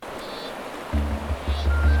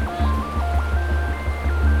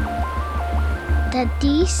The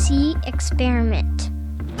DC Experiment.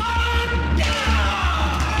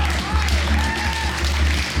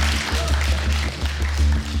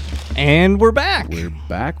 And we're back. We're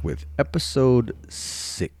back with episode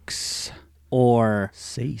 6. Or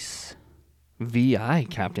Sace. VI,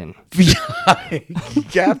 Captain. VI.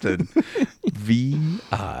 Captain.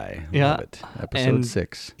 VI. Yeah. Love it. Episode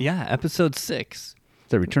 6. Yeah, episode 6. Is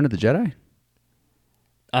that Return of the Jedi?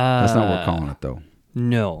 That's not what we're calling it, though.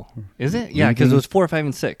 No. Is it? Yeah, because it was 4, 5,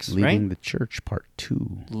 and 6, Leaving right? the Church Part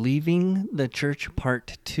 2. Leaving the Church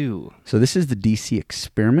Part 2. So this is the DC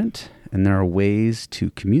Experiment, and there are ways to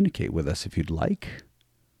communicate with us if you'd like.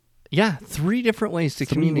 Yeah, 3 different ways to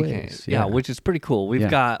communicate. ways, yeah, yeah. which is pretty cool. We're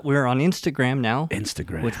on Instagram now.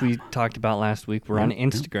 Instagram. Which we talked about last week. We're on Yeah,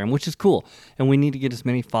 Instagram, which is cool. And we need to get as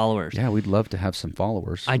many followers. Yeah, we'd love to have some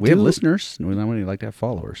followers. I We have do- listeners, and we'd like to have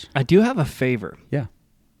followers. I do have a favor Yeah.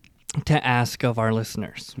 to ask of our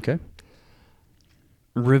listeners. Okay.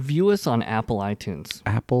 Review us on Apple iTunes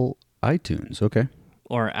Apple iTunes. Okay.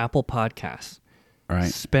 or Apple Podcasts. All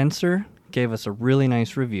right. Spencer gave us a really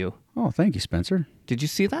nice review. Oh, thank you, Spencer. Did you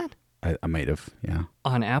see that? I might have. Yeah.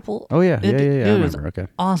 On Apple? Oh, yeah. It I was remember. Okay.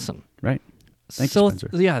 awesome. Right. Thank you, Spencer.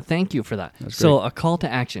 Yeah, thank you for that. That's So great. a call to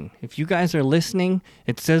action. If you guys are listening,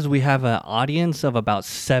 it says we have an audience of about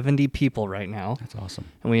 70 people right now. That's awesome.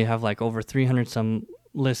 And we have like over 300 some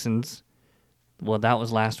listens. Well, that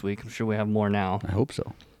was last week. I'm sure we have more now. I hope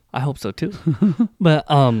so. I hope so too. But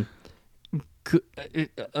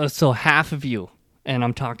so half of you, and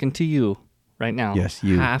I'm talking to you right now. Yes,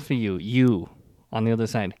 you. Half of you on the other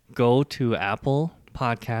side, go to Apple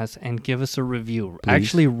Podcasts and give us a review. Please.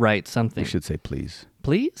 Actually, write something. You should say please.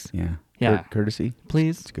 Please? Yeah. Yeah. Courtesy.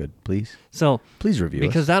 Please. It's good. Please. So, Please review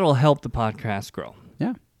because us. that'll help the podcast grow.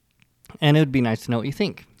 Yeah. And it would be nice to know what you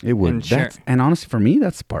think. It would. And share. And honestly, for me,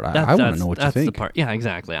 that's the part. I want to know what you That's think. the part. Yeah,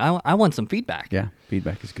 exactly. I want some feedback. Yeah.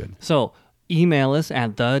 Feedback is good. So email us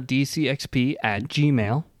at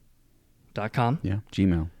thedcxp@gmail.com. Yeah.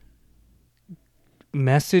 Gmail.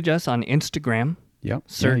 Message us on Instagram. Yep.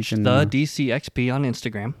 Search yeah, you the can, DCXP on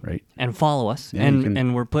Instagram. Right. And follow us. Yeah, you can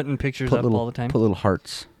and we're putting pictures up all the time. Put little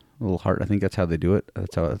hearts. A little heart. I think that's how they do it.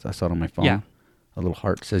 That's how I saw it on my phone. Yeah. A little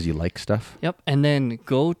heart says you like stuff. Yep. And then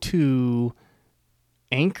go to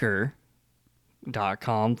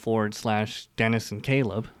anchor.com/Dennis and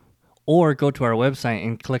Caleb, or go to our website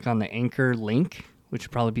and click on the Anchor link, which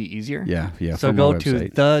would probably be easier. Yeah. So from go our to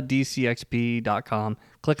website. thedcxp.com,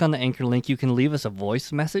 click on the Anchor link. You can leave us a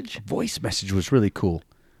voice message. Voice message was really cool.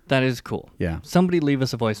 That is cool. Yeah. Somebody leave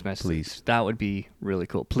us a voice message. Please. That would be really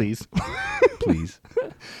cool. Please. Please.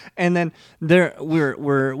 And then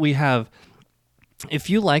we have, if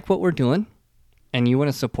you like what we're doing and you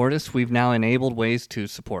want to support us, we've now enabled ways to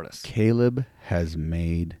support us. Caleb has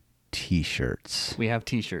made T-shirts. We have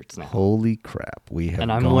T-shirts now. Holy crap. We have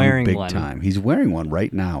And I'm gone wearing big one. time. He's wearing one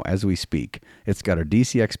right now as we speak. It's got our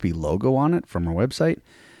DCXP logo on it from our website.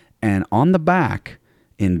 And on the back,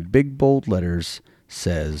 in big bold letters,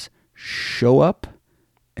 says, show up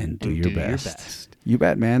and do your best. You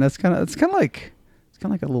bet, man. It's kind of like a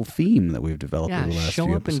little theme that we've developed Yeah, over the last show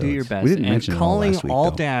few up and episodes. do your best. We didn't and mention calling it all last week,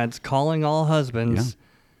 all though. dads, calling all husbands,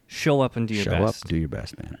 show up and do your Show best. up, do your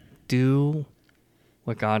best, man. Do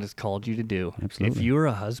what God has called you to do. Absolutely. If you are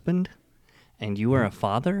a husband and you are a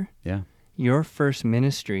father, Yeah. your first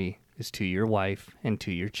ministry is to your wife and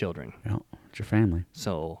to your children. Yeah. It's your family.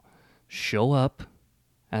 So show up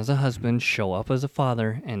as a husband, show up as a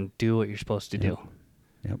father, and do what you're supposed to do.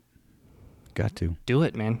 Yep. Got to. Do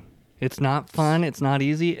it, man. It's not fun. It's not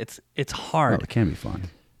easy. It's hard. Well, it can be fun.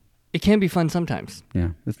 It can be fun sometimes.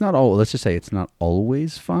 Yeah. It's not all. Let's just say it's not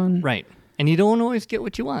always fun. Right. And you don't always get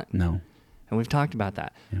what you want. No. And we've talked about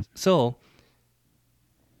that. Yep. So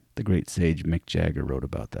The great sage Mick Jagger wrote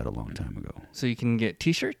about that a long time ago. you can get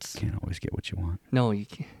T-shirts? Can't always get what you want. No, you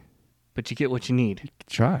can't. But you get what you need.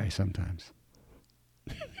 Try sometimes.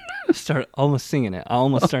 Start almost singing it. I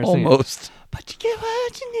almost started singing it. Almost. But you get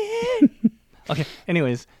what you need. Okay.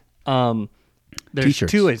 Anyways, there's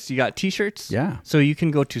T-shirts. 2 ways. You got T-shirts. Yeah. So you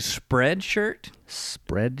can go to Spreadshirt,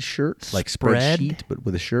 Spread shirts, like Spread. spreadsheet, but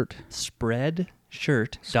with a shirt.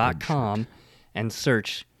 spreadshirt.com, and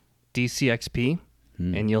search DCXP,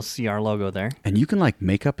 and you'll see our logo there. And you can like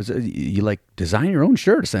make up, you like design your own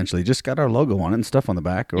shirt essentially. Just got our logo on it and stuff on the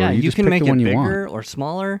back. Or Yeah, you just can pick make the it one you bigger want. or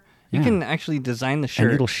smaller. You Yeah. can actually design the shirt.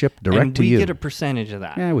 And it'll ship direct and to we you. get a percentage of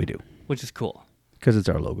that, Yeah, we do. which is cool. Because it's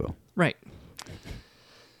our logo. Right.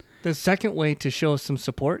 The second way to show some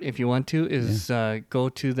support, if you want to, is go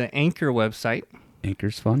to the Anchor website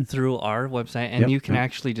Anchor's fun. through our website, and Yep, you can yep.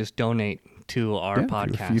 actually just donate to our Yeah,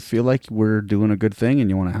 podcast. If you feel like we're doing a good thing and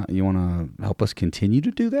you want to help us continue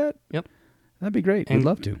to do that, Yep. That'd be great. And- We'd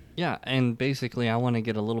love to. Yeah, and basically, I want to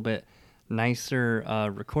get a little bit nicer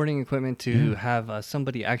recording equipment to have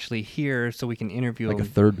somebody actually here so we can interview Like a them.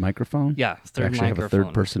 third microphone? Yeah, To third actually have a microphone.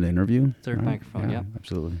 third person to interview? Third Right? microphone, Yeah, yep.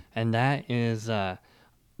 absolutely. And that is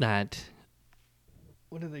that.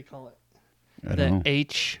 What do they call it? I The don't know.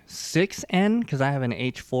 H6N, because I have an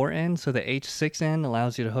H4N. So the H6N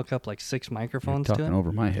allows you to hook up like 6 You're microphones to talking it.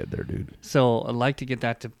 over my head there, dude. So I'd like to get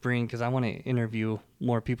that to bring, because I want to interview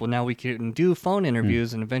more people. Now we can do phone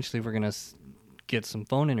interviews, and eventually we're going to get some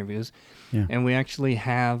phone interviews. Yeah. And we actually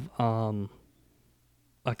have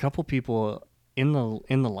a couple people in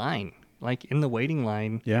the line, like in the waiting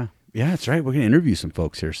line. Yeah. Yeah, that's right. We're going to interview some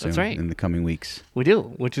folks here soon right. in the coming weeks. We do,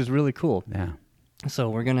 which is really cool. Yeah. So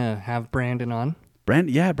we're going to have Brandon on,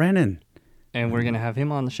 Brandon. and we're going to have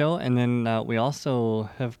him on the show. And then we also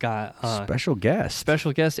have got Special guest.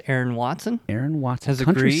 special guest Aaron Watson Aaron Watson, has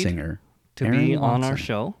country agreed singer. to Aaron be on our Watson.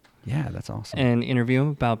 show Yeah, that's awesome. and interview him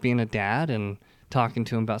about being a dad and talking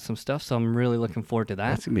to him about some stuff. So I'm really looking forward to that.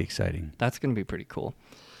 That's going to be exciting. That's going to be pretty cool.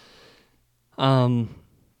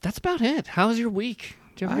 That's about it. How was your week?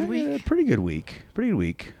 Did you have a good week? Pretty good week. Pretty good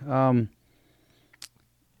week.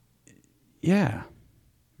 Yeah.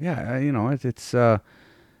 Yeah, it's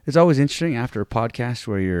always interesting after a podcast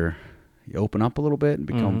where you open up a little bit and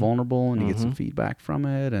become vulnerable and you get some feedback from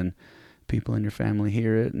it, and people in your family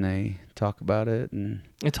hear it and they talk about it, and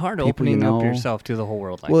It's hard people opening you up know- yourself to the whole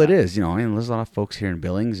world like well, that. it is, and there's a lot of folks here in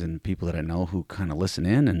Billings and people that I know who kind of listen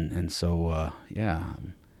in, and so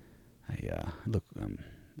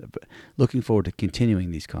looking forward to continuing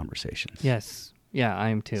these conversations. Yes. Yeah, I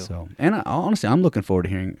am too. So, and honestly, I'm looking forward to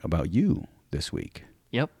hearing about you this week.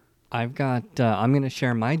 Yep. I've got, I'm going to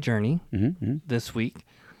share my journey Mm-hmm. this week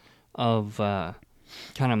of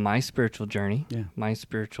kind of my spiritual journey, Yeah. my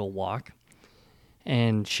spiritual walk,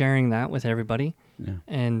 and sharing that with everybody. Yeah.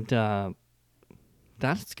 And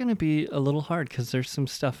that's going to be a little hard because there's some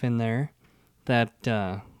stuff in there that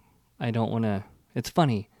I don't want to. It's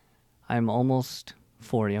funny. I'm almost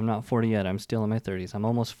 40. I'm not 40 yet. I'm still in my 30s. I'm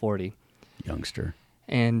almost 40. Youngster.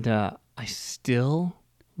 And I still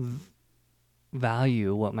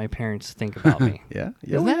value what my parents think about me. Yeah.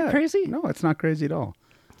 Isn't that crazy? No, it's not crazy at all.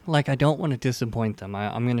 Like, I don't want to disappoint them.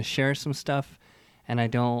 I'm going to share some stuff, and I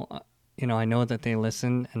don't, I know that they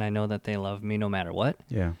listen, and I know that they love me no matter what,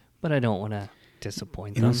 Yeah. but I don't want to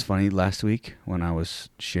disappoint You know them. what's funny? Last week when I was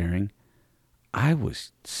sharing, I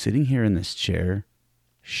was sitting here in this chair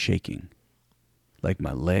shaking. Like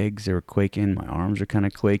my legs, they were quaking. My arms are kind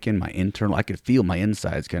of quaking. I could feel my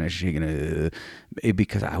insides kind of shaking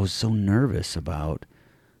because I was so nervous about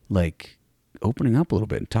like opening up a little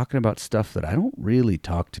bit and talking about stuff that I don't really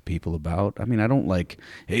talk to people about. I mean, I don't like,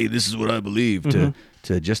 hey, this is what I believe to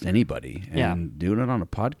just anybody. And Yeah. doing it on a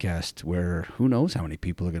podcast where who knows how many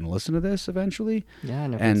people are going to listen to this eventually. Yeah,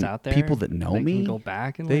 and if and it's out there, people that know they me, can go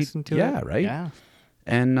back and they- listen to it. yeah, right? Yeah.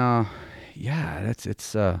 And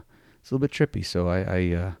it's a little bit trippy. So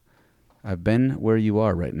I've been where you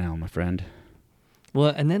are right now, my friend.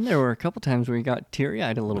 Well, and then there were a couple times where you got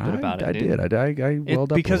teary-eyed a little bit about it. I dude. did. I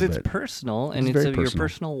welled up because a it's little bit. personal, and It's it's very your personal.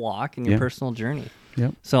 personal walk and your Yeah. personal journey.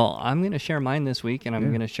 Yep. So I'm going to share mine this week, and I'm Yeah.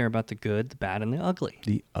 going to share about the good, the bad, and the ugly,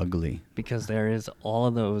 The ugly. because there is all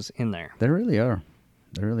of those in there. There really are.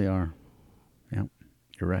 There really are. Yep.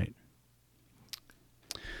 You're right.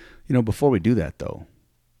 Before we do that though,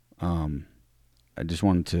 I just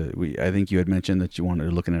wanted to. I think you had mentioned that you wanted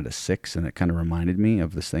to looking at a 6, and it kind of reminded me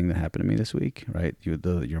of this thing that happened to me this week. Right?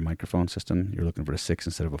 Your microphone system. You're looking for a 6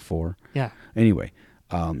 instead of a 4. Yeah. Anyway,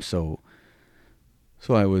 so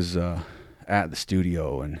I was at the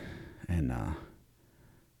studio and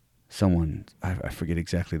someone, I forget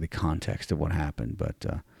exactly the context of what happened, but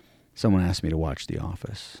someone asked me to watch The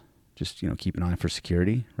Office. Just keep an eye for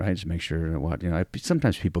security, right? Just make sure what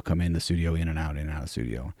sometimes people come in the studio in and out of the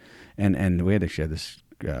studio, and we actually had this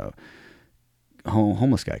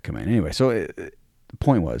homeless guy come in. Anyway, so the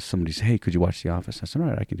point was somebody said, "Hey, could you watch The Office?" I said, "All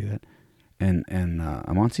right, I can do that." And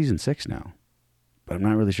I'm on season 6 now, but I'm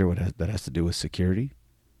not really sure what that has to do with security.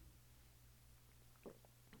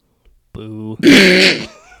 Boo.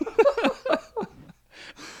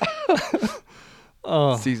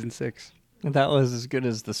 Oh, Season 6. that was as good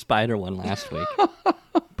as the spider one last week.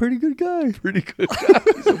 Pretty good guy. Pretty good guy.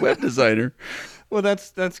 He's a web designer. Well,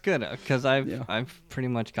 that's good because Yeah. I've pretty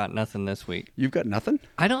much got nothing this week. You've got nothing?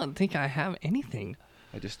 I don't think I have anything.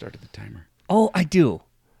 I just started the timer. Oh, I do,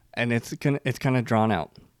 and it's kind of drawn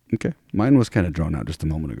out. Okay. Mine was kind of drawn out just a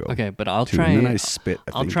moment ago. Okay, but I'll Too. try. And then I spit.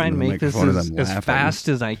 I'll try and make this as fast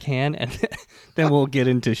as I can, and then we'll get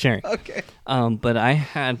into sharing. Okay. But I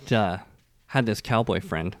had this cowboy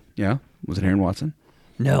friend. Yeah. Was it Aaron Watson?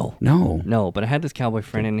 No. No. No, but I had this cowboy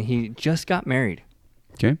friend, and he just got married,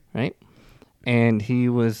 Okay. right? And he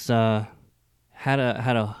was had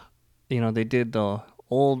a they did the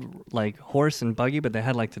old like horse and buggy, but they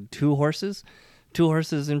had like the two horses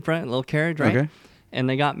in front, a little carriage, right? Okay. And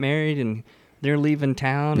they got married, and they're leaving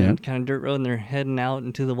town Yeah. and kind of dirt road, and they're heading out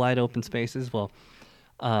into the wide open spaces. Well,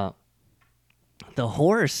 the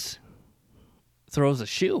horse throws a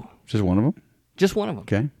shoe, Just one of them. just one of them.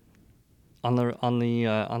 Okay. On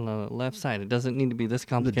the left side. It doesn't need to be this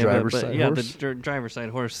complicated. driver's but side yeah, horse? the driver's side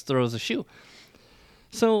horse throws a shoe.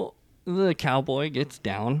 So the cowboy gets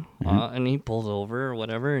down and he pulls over or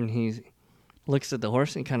whatever, and he looks at the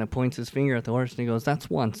horse and kind of points his finger at the horse and he goes, "That's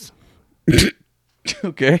once."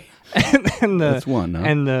 Okay. and That's one, huh?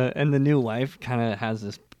 And the new wife kind of has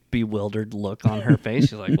this bewildered look on her face.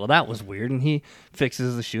 She's like, "Well, that was weird." And he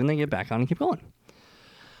fixes the shoe and they get back on and keep going.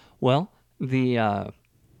 Well, the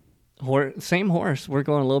same horse, we're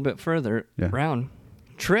going a little bit further around,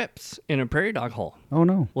 trips in a prairie dog hole. Oh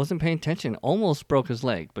no. Wasn't paying attention. Almost broke his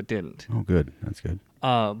leg, but didn't. Oh, good. That's good.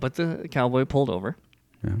 But the cowboy pulled over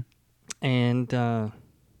Yeah. and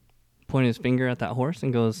pointed his finger at that horse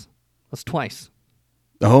and goes, "That's twice.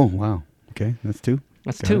 Oh wow. Okay. That's two.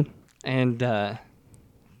 That's Got two." it. And the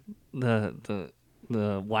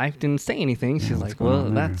wife didn't say anything. She's what's like, going "Well,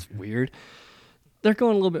 on there?" that's weird." They're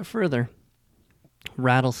going a little bit further.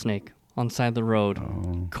 Rattlesnake on the side of the road,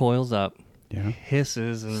 Oh. coils up, Yeah.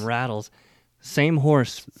 hisses and rattles. Same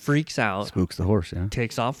horse freaks out, Spooks the horse. Yeah.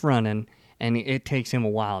 takes off running, and it takes him a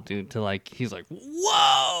while, dude, to like, he's like,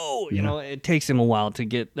 "Whoa!" You know, it takes him a while to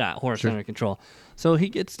get that horse under control. So he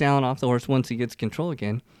gets down off the horse once he gets control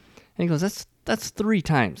again, and he goes, that's 3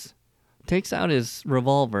 times. Takes out his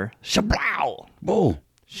revolver, shablow, Whoa.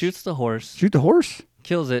 shoots the horse, Shoot the horse.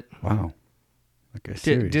 kills it, Wow. Okay.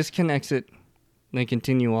 Serious. disconnects it, and they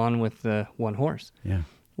continue on with the one horse. Yeah.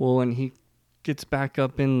 Well, when he gets back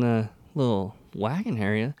up in the little wagon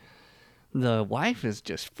area, the wife is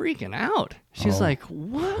just freaking out. She's like,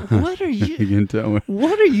 What are You you can tell.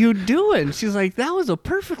 what are you doing?" She's like, "That was a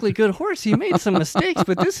perfectly good horse. He made some mistakes,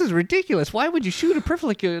 but this is ridiculous. Why would you shoot a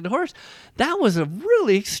perfectly good horse? That was a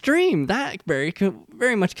really extreme. That very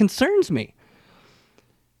much concerns me."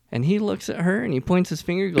 And he looks at her and he points his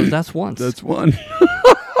finger and goes, "That's once." That's one.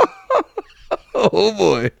 Oh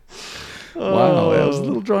boy. Wow. That was a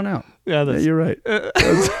little drawn out. Yeah, Yeah, you're right.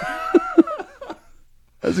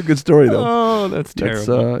 That's a good story though. Oh, that's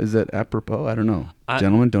terrible. Is that apropos? I don't know.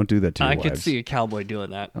 Gentlemen, don't do that to your I wives. could see a cowboy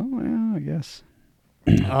doing that. Oh yeah, I guess.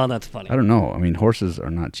 Oh, that's funny. I don't know. I mean, horses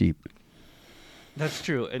are not cheap. That's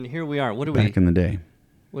true. And here we are. What are Back in the day.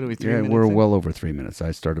 3 Yeah, minutes we're in? well over 3 minutes.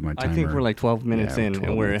 I started my I timer. think we're like 12 minutes Yeah, in, 12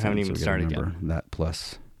 and we minutes haven't in, even so we gotta started yet. remember That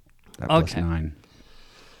plus Okay. 9.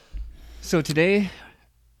 So today,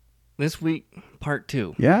 this week, part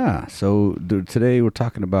 2. Yeah. So today we're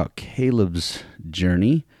talking about Caleb's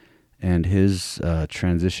journey and his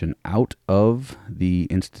transition out of the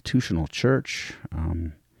institutional church.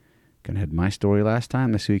 Kind of had my story last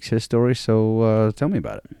time. This week's his story. So tell me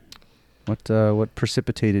about it. What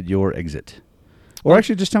precipitated your exit? Or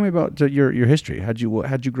actually, just tell me about your history. How'd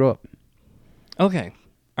you grow up? Okay.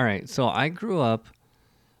 All right. So I grew up,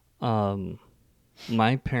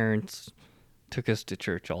 my parents took us to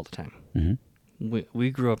church all the time. Mm-hmm. We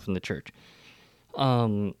grew up in the church.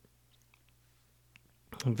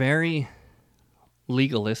 Very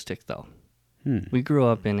legalistic, though. We grew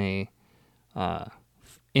up in a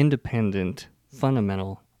independent,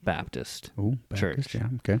 fundamental Baptist Oh, Baptist, church. yeah,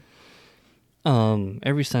 okay.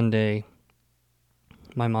 Every Sunday,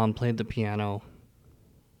 my mom played the piano.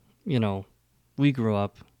 You know, we grew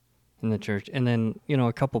up in the church. And then,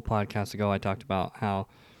 a couple podcasts ago, I talked about how,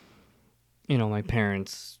 my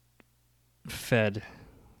parents fed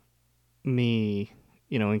me,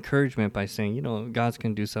 encouragement by saying, God's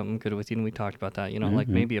going to do something good with you. And we talked about that, like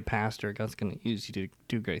maybe a pastor, God's going to use you to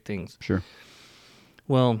do great things. Sure.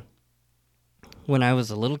 Well, when I was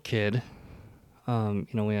a little kid,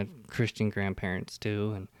 we had Christian grandparents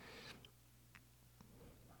too,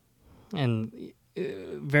 and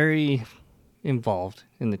very involved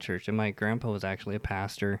in the church. And my grandpa was actually a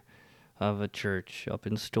pastor of a church up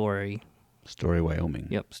in Story. Story, Wyoming.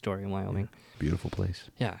 Yep, Story, Wyoming. Beautiful place.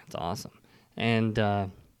 Yeah, it's awesome. And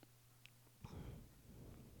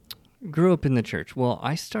grew up in the church. Well,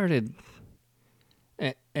 I started,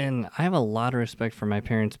 and I have a lot of respect for my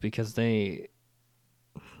parents because they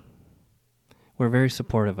were very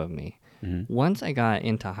supportive of me. Mm-hmm. Once I got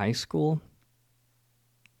into high school,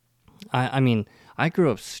 I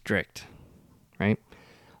grew up strict, right?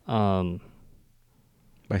 What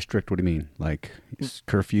By strict, what do you mean? Like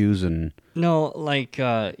curfews and... No, like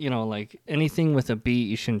like anything with a beat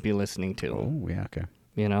you shouldn't be listening to. Oh, yeah, okay.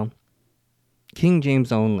 King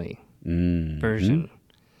James only Mm-hmm. version.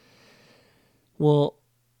 Well,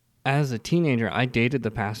 as a teenager, I dated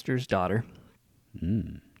the pastor's daughter.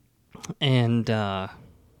 And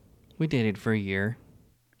we dated for a year.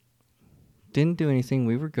 Didn't do anything.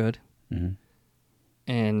 We were good. Mm-hmm.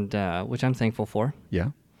 And which I'm thankful for.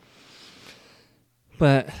 Yeah.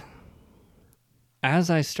 But as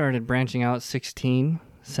I started branching out 16,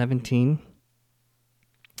 17,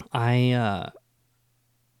 I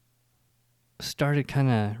started kind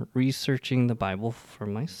of researching the Bible for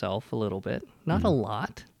myself a little bit. Not a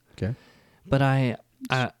lot. Okay. But I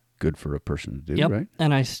Good for a person to do, yep. right?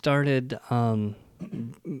 And I started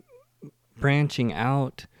branching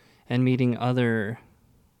out and meeting other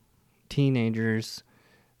teenagers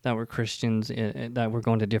that were Christians that were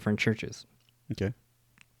going to different churches. Okay.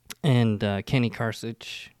 And Kenny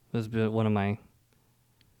Karsich was one of my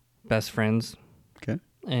best friends. Okay.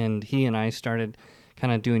 And he and I started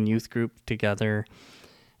kind of doing youth group together.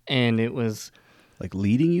 And it was... Like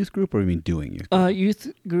leading youth group, or you mean doing youth group?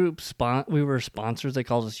 Youth group we were sponsors. They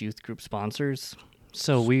called us youth group sponsors.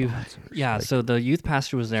 So so the youth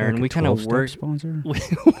pastor was there, Like and a we kind of 12-step worked. sponsor?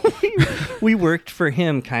 We worked for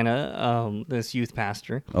him, kind of this youth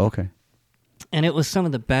pastor, Oh, okay. and it was some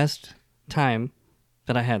of the best time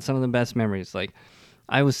that I had. Some of the best memories. Like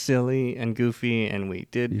I was silly and goofy, and we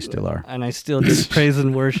did. You still are. And I still did praise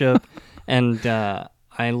and worship, and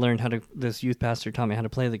I learned this youth pastor taught me how to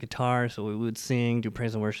play the guitar, so we would sing, do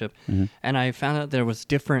praise and worship. Mm-hmm. And I found out there was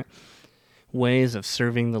different ways of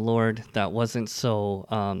serving the Lord that wasn't so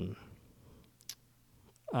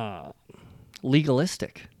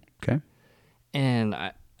legalistic. Okay. And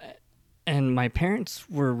my parents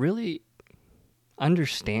were really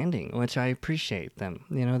understanding, which I appreciate them.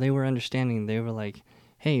 They were understanding. They were like,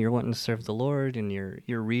 "Hey, you're wanting to serve the Lord, and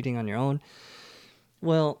you're reading on your own."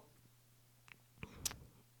 Well,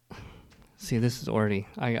 see, this is already...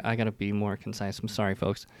 I got to be more concise. I'm sorry,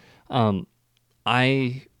 folks.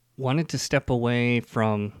 I wanted to step away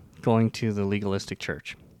from going to the legalistic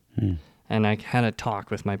church. And I had a talk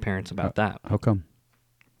with my parents about that. How come?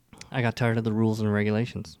 I got tired of the rules and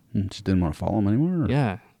regulations. Just didn't want to follow them anymore? Or?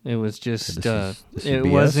 Yeah, it was just... This is it BS or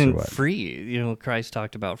wasn't what? free. Christ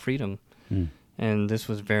talked about freedom. And this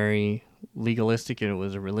was very legalistic, and it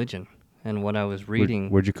was a religion. And what I was reading...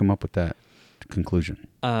 Where'd you come up with that conclusion?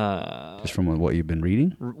 Just from what you've been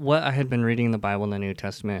reading? What I had been reading in the Bible in the New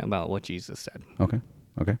Testament about what Jesus said. Okay.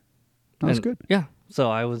 That's And, good. Yeah. So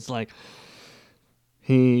I was like,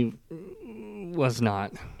 he was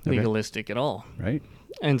not legalistic at all. Right.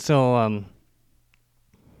 And so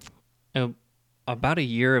about a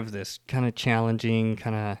year of this kind of challenging,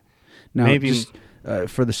 kind of Now, maybe... just,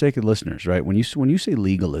 for the sake of listeners, right, when you say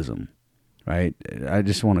legalism, right, I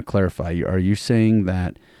just want to clarify, are you saying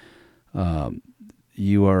that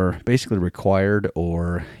you are basically required,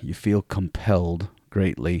 or you feel compelled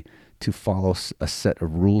greatly to follow a set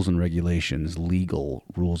of rules and regulations, legal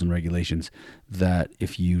rules and regulations, that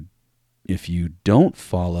if you don't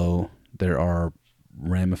follow, there are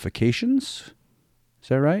ramifications? Is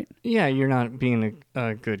that right? Yeah, you're not being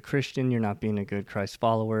a good Christian. You're not being a good Christ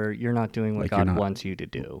follower. You're not doing what God wants you to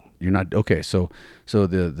do. You're not... Okay, so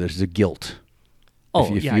there's a guilt.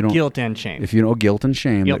 If you don't, guilt and shame. If you know guilt and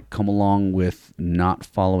shame Yep. that come along with not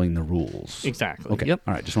following the rules. Exactly. Okay. Yep.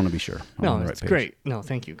 All right. Just want to be sure. I'm No, on the right it's page. great. No,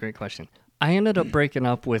 thank you. Great question. I ended up breaking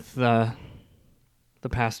up with the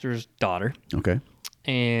pastor's daughter, Okay.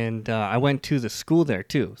 and I went to the school there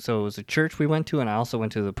too. So it was a church we went to, and I also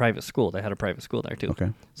went to the private school. They had a private school there too.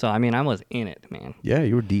 Okay. So I mean, I was in it, man, Yeah,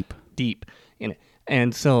 you were deep. deep in it.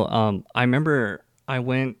 And so I remember I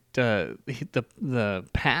went. The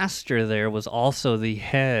pastor there was also the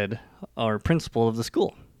head or principal of the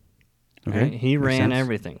school. Okay. Right? He Makes ran sense.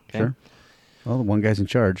 everything. Okay? Sure. Well, the one guy's in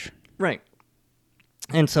charge. Right.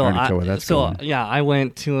 And so Hard to tell where that's going. yeah, I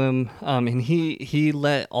went to him, and he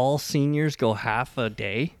let all seniors go half a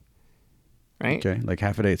day. Right. Okay. Like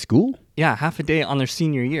half a day at school? Yeah, half a day on their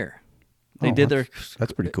senior year. They Oh, did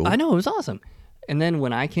that's pretty cool. I know, it was awesome. And then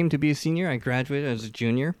when I came to be a senior, I graduated as a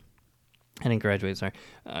junior. I didn't graduate, sorry.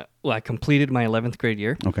 I completed my 11th grade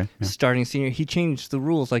year. Okay. Yeah. Starting senior, he changed the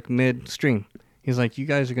rules like midstream. He's like, you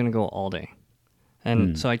guys are going to go all day.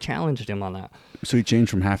 And so I challenged him on that. So you changed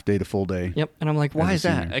from half day to full day. Yep. And I'm like, why a is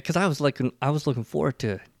that? senior. Because I was looking forward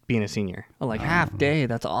to being a senior. I'm like, half day,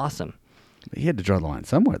 that's awesome. He had to draw the line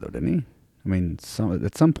somewhere, though, didn't he? I mean,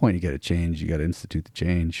 at some point you got to change. You got to institute the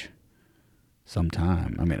change.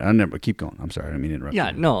 Sometime. I mean, I never keep going. I'm sorry. I didn't mean to interrupt.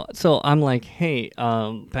 Yeah, you. no. So I'm like, hey,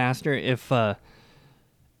 pastor,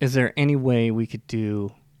 is there any way we could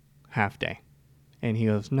do half day? And he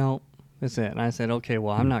goes, no, that's it. And I said, okay,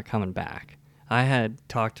 well, I'm not coming back. I had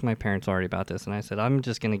talked to my parents already about this, and I said, I'm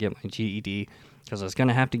just going to get my GED because I was going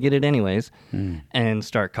to have to get it anyways and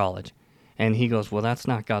start college. And he goes, well, that's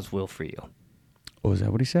not God's will for you. Oh, is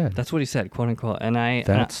that what he said? That's what he said, quote unquote.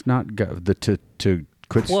 That's not God. To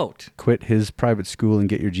quit his private school and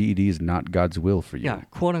get your GED is not God's will for you. Yeah,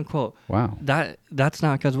 quote unquote. Wow. That's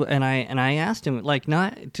not God's will. And I asked him, like,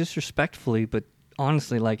 not disrespectfully, but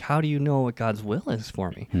honestly, like, how do you know what God's will is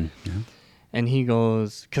for me? Yeah. And he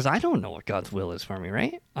goes, because I don't know what God's will is for me,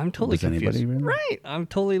 right? I'm totally Does confused. anybody really? Right. I'm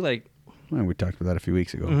totally like... Well, we talked about that a few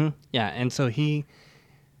weeks ago. Mm-hmm. Yeah, and so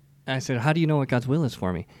I said, how do you know what God's will is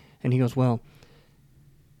for me? And he goes, well,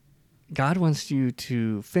 God wants you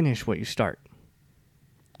to finish what you start.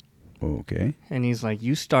 Okay. And he's like,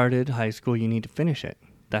 you started high school, you need to finish it.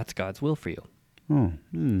 That's God's will for you. Oh.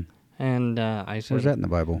 And I said... Where's that in the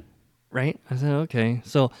Bible? Right? I said, okay.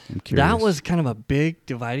 So that was kind of a big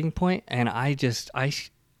dividing point, and I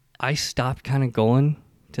stopped kind of going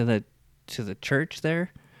to the church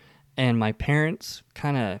there, and my parents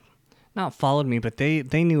kind of not followed me, but they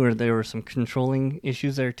knew there were some controlling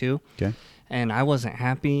issues there too. Okay. And I wasn't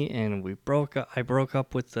happy, and I broke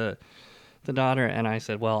up with the daughter, and I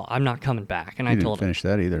said, well, I'm not coming back. And You I didn't told her, finish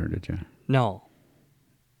that either, did you? no.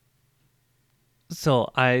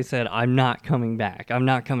 So I said, I'm not coming back. I'm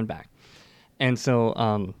not coming back. And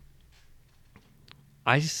so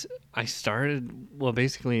I started, well,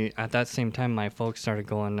 basically at that same time, my folks started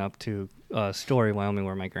going up to Story, Wyoming,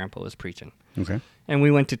 where my grandpa was preaching. Okay. And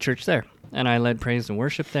we went to church there. And I led praise and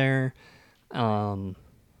worship there, and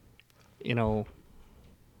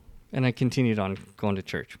I continued on going to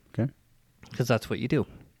church. Okay. Because that's what you do.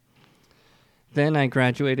 Then I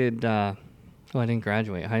graduated, I didn't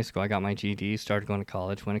graduate high school. I got my GED, started going to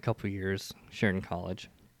college, went a couple years, Sheridan College.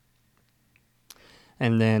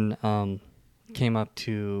 And then came up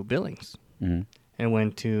to Billings and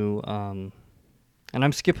went to, and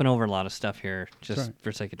I'm skipping over a lot of stuff here just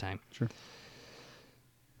for sake of time. Sure.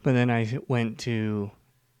 But then I went to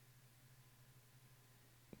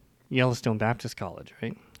Yellowstone Baptist College,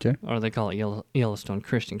 right? Okay. Or they call it Yellowstone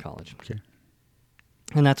Christian College. Okay.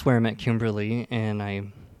 And that's where I met Kimberly, and I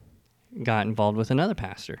got involved with another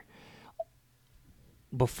pastor.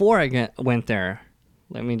 Before I went there,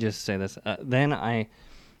 let me just say this. Then I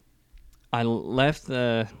left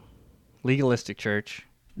the legalistic church,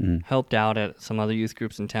 helped out at some other youth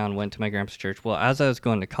groups in town, went to my grandpa's church. Well, as I was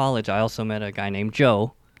going to college, I also met a guy named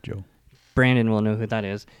Joe. Brandon will know who that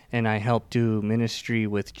is. And I helped do ministry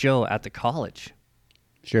with Joe at the college.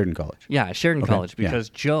 Sheridan College. Yeah, Sheridan College. Because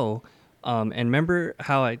Joe, and remember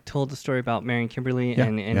how I told the story about Mary and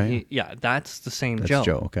Kimberly? Yeah. That's the same That's Joe.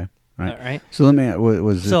 Joe, okay. All Right. So let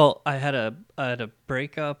me, So I had a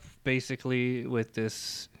breakup basically with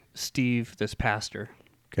this Steve, this pastor.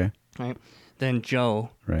 Okay. Right. Then Joe.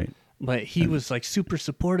 Right. But he was like super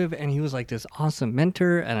supportive, and he was like this awesome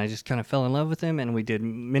mentor, and I just kind of fell in love with him, and we did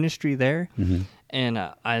ministry there, and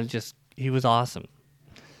he was awesome.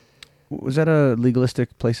 Was that a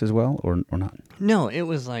legalistic place as well, or not? No, it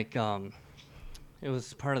was like it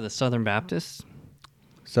was part of the Southern Baptists.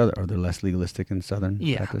 Southern, are they less legalistic in Southern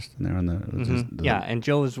Baptist? And they're on the and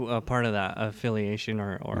Joe was part of that affiliation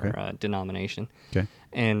or denomination. Okay.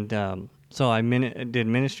 And so I did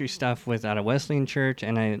ministry stuff at a Wesleyan church,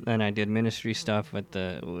 and I did ministry stuff with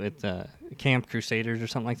the Camp Crusaders or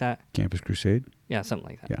something like that. Campus Crusade. Yeah, something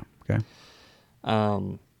like that. Yeah.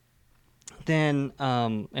 Okay. Then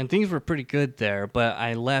and things were pretty good there, but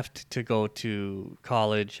I left to go to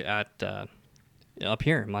college at up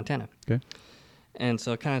here in Montana. Okay. And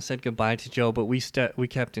so I kind of said goodbye to Joe, but we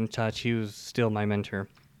kept in touch. He was still my mentor.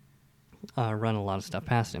 Run a lot of stuff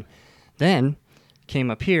past him. Then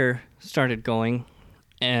came up here, started going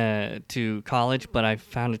to college, but I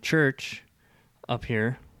found a church up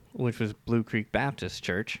here, which was Blue Creek Baptist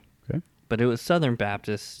Church. Okay. But it was Southern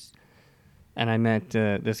Baptist, and I met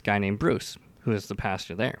this guy named Bruce, who is the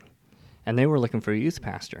pastor there. And they were looking for a youth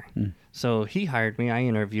pastor. So he hired me. I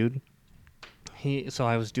interviewed. So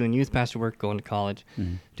I was doing youth pastor work, going to college,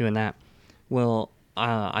 doing that. Well,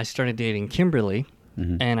 I started dating Kimberly,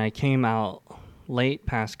 and I came out late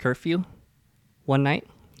past curfew one night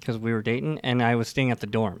because we were dating, and I was staying at the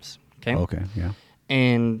dorms. Okay, yeah.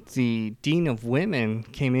 And the dean of women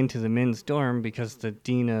came into the men's dorm because the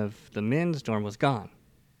dean of the men's dorm was gone.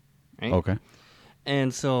 Right? Okay.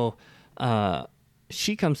 And so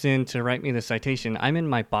she comes in to write me the citation. I'm in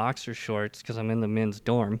my boxer shorts because I'm in the men's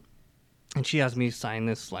dorm. And she has me sign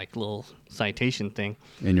this like little citation thing.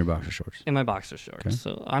 In your boxer shorts. In my boxer shorts. Okay.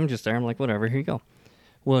 So I'm just there. I'm like, whatever, here you go.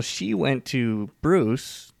 Well, she went to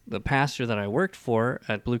Bruce, the pastor that I worked for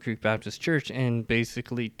at Blue Creek Baptist Church, and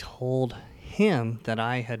basically told him that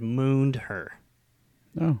I had mooned her.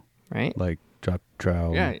 Oh, Right? like drop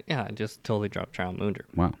trowel. Yeah, I just totally dropped trial and mooned her.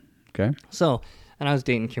 Wow. Okay. So, and I was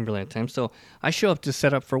dating Kimberly at the time, so I show up to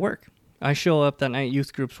set up for work. I show up that night,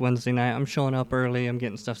 youth groups Wednesday night. I'm showing up early. I'm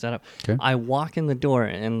getting stuff set up. Okay. I walk in the door,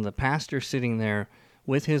 and the pastor's sitting there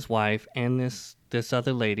with his wife and this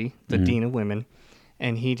other lady, the dean of women,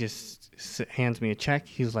 and he just hands me a check.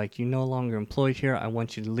 He's like, "You're no longer employed here. I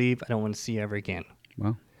want you to leave. I don't want to see you ever again."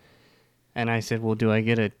 Wow. And I said, "Well, do I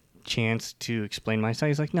get a chance to explain myself?"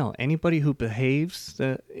 He's like, "No. Anybody who behaves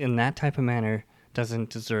in that type of manner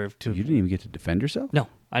doesn't deserve to." You didn't even get to defend yourself? No,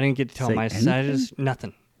 I didn't get to tell Say my side. anything?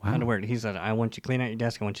 Nothing. Wow. Not a word. He said, "I want you to clean out your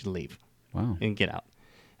desk. I want you to leave Wow. and get out."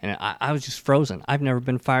 And I was just frozen. I've never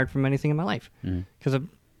been fired from anything in my life because I've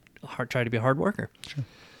tried to be a hard worker. Sure.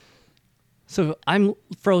 So I'm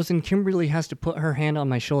frozen. Kimberly has to put her hand on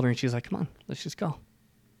my shoulder, and she's like, "Come on, let's just go."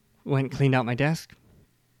 Went and cleaned out my desk.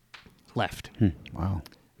 Left. Wow.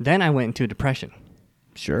 Then I went into a depression.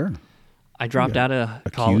 Sure. I dropped Yeah. out of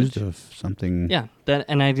Accused college. of something. Yeah,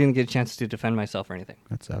 and I didn't get a chance to defend myself or anything.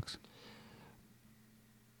 That sucks.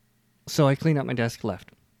 So I cleaned up my desk, left.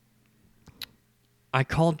 I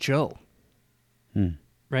called Joe,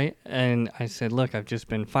 right? And I said, "Look, I've just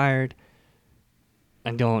been fired.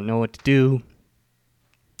 I don't know what to do."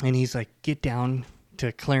 And he's like, "Get down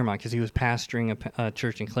to Claremont," because he was pastoring a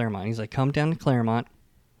church in Claremont. He's like, "Come down to Claremont.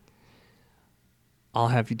 I'll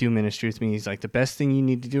have you do ministry with me." He's like, "The best thing you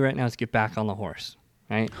need to do right now is get back on the horse,"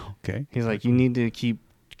 right? Okay. He's like, "You need to keep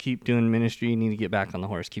doing ministry. You need to get back on the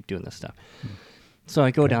horse. Keep doing this stuff." So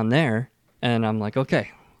I go down there, and I'm like, "Okay,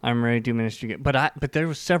 I'm ready to do ministry." But there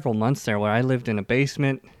was several months there where I lived in a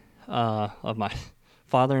basement of my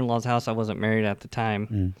father-in-law's house. I wasn't married at the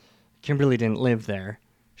time. Kimberly didn't live there,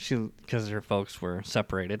 because her folks were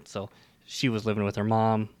separated. So she was living with her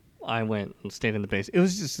mom. I went and stayed in the basement. It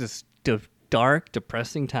was just this dark,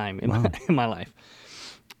 depressing time in my life.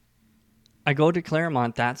 I go to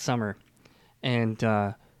Claremont that summer, and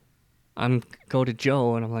I'm go to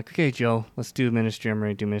Joe, and I'm like, "Okay, Joe, let's do ministry. I'm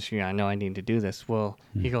ready to do ministry. I know I need to do this." Well,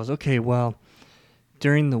 he goes, "Okay, well,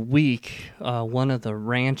 during the week, one of the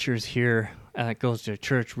ranchers here that goes to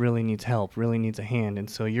church really needs help, really needs a hand, and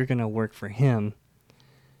so you're gonna work for him,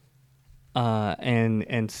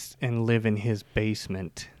 and live in his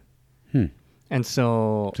basement." And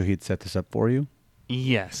so, So he'd set this up for you?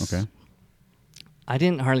 yes. Okay. I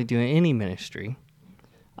didn't hardly do any ministry.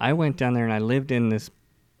 I went down there and I lived in this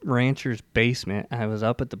rancher's basement. I was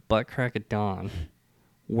up at the butt crack of dawn,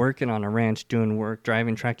 working on a ranch, doing work,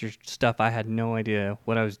 driving tractor stuff. I had no idea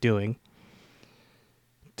what I was doing.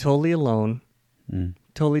 Totally alone,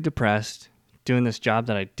 totally depressed, doing this job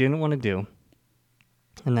that I didn't want to do.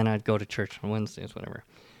 And then I'd go to church on Wednesdays, whatever.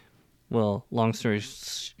 Well, long story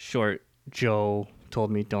short, Joe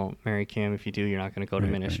told me, "Don't marry Kim. If you do, you're not going to go to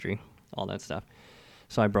ministry," all that stuff.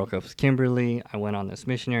 So I broke up with Kimberly. I went on this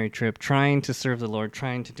missionary trip, trying to serve the Lord,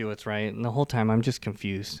 trying to do what's right. And the whole time, I'm just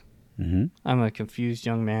confused. I'm a confused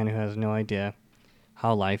young man who has no idea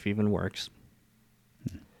how life even works.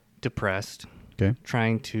 Depressed. Okay.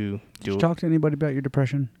 Trying to Did do you talk to anybody about your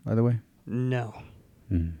depression, by the way? No,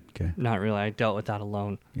 Okay. not really. I dealt with that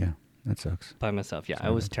alone Yeah, that sucks. by myself. Yeah,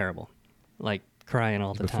 it was terrible. Like crying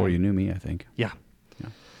all the time. Before you knew me, I think. Yeah. Yeah.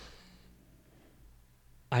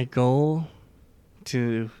 I go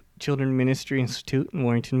to Children's Ministry Institute in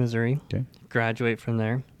Warrington, Missouri. Okay. Graduate from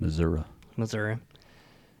there, Missouri. Missouri.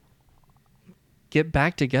 Get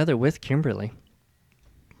back together with Kimberly.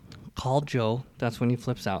 Call Joe. That's when he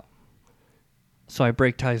flips out. So I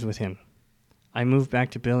break ties with him. I move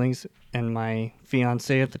back to Billings, and my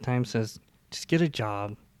fiance at the time says, "Just get a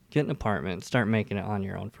job, get an apartment, start making it on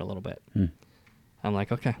your own for a little bit." I'm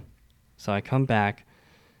like, "Okay." So I come back.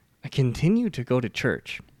 I continue to go to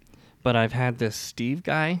church, but I've had this Steve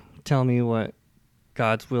guy tell me what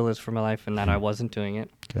God's will is for my life and that I wasn't doing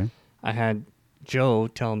it. Okay. I had Joe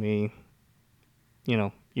tell me,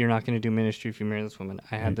 "You're not going to do ministry if you marry this woman."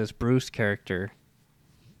 I had this Bruce character,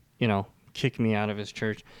 kick me out of his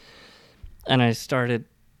church. And I started,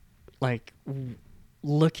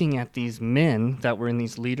 looking at these men that were in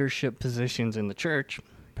these leadership positions in the church.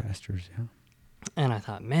 Pastors, yeah. And I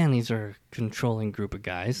thought, man, these are a controlling group of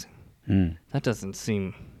guys. That doesn't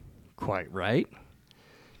seem quite right.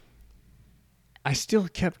 I still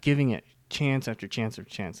kept giving it chance after chance after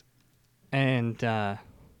chance. And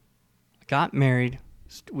got married.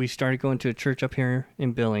 We started going to a church up here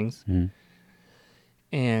in Billings.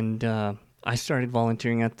 And I started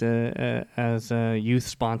volunteering at as a youth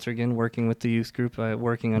sponsor again, working with the youth group,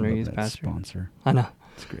 working under Love youth that pastor. sponsor. I know.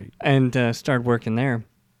 That's great. And started working there.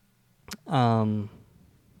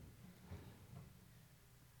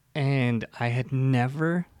 And I had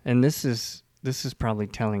never, and this is probably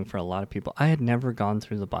telling for a lot of people, I had never gone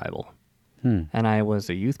through the Bible. And I was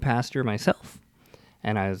a youth pastor myself.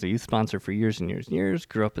 And I was a youth sponsor for years and years and years,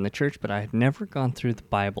 grew up in the church, but I had never gone through the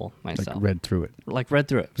Bible myself. Like read through it. Read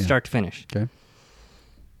through it, start to finish. Okay.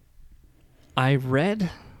 I read,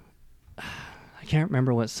 I can't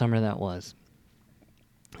remember what summer that was.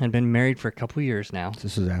 I'd been married for a couple years now.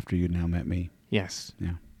 This is after you now met me. Yes.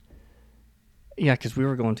 Yeah. Yeah, because we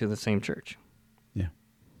were going to the same church. Yeah.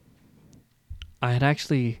 I had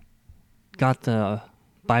actually got the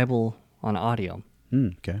Bible on audio,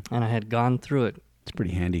 Okay. and I had gone through it. It's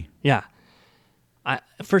pretty handy. Yeah.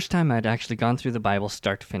 First time I'd actually gone through the Bible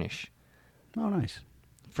start to finish. Oh, nice.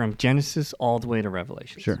 From Genesis all the way to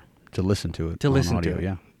Revelation. Sure. To listen to it. To on listen audio, to it.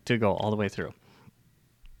 Yeah. To go all the way through.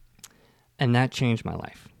 And that changed my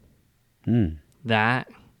life. That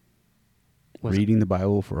was Hearing the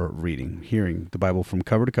Bible from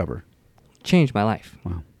cover to cover. changed my life.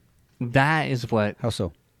 Wow. That is what, How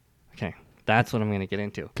so? okay, that's what I'm going to get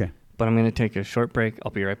into. Okay. But I'm going to take a short break.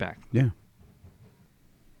 I'll be right back. Yeah.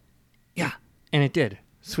 Yeah, and it did.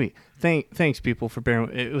 Sweet. Thanks, people, for bearing.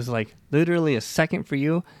 It was like literally a second for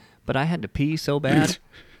you, but I had to pee so bad.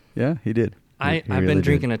 Yeah, he did. I've been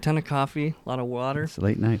drinking a ton of coffee, a lot of water. It's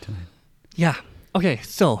late night tonight. Yeah. Okay,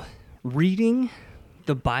 so reading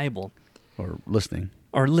the Bible. Or listening.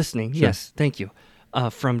 Or listening, Sure. yes, thank you.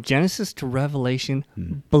 From Genesis to Revelation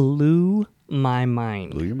blew my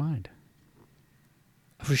mind. Blew your mind.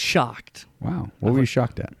 I was shocked. Wow. What were you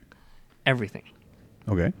shocked at? Everything.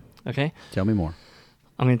 Okay. Okay? Tell me more.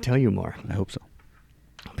 I'm going to tell you more I hope so.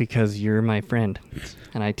 because you're my friend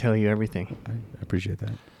and I tell you everything. I appreciate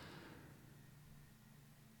that.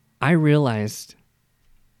 I realized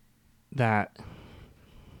that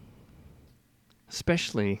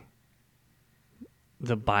especially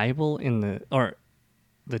the Bible or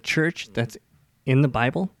the church that's in the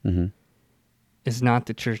Bible is not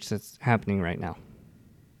the church that's happening right now.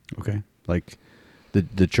 Okay. Like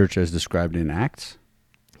the church as described in Acts?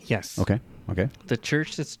 Yes. Okay. The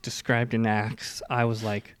church that's described in Acts, I was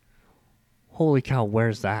like, holy cow,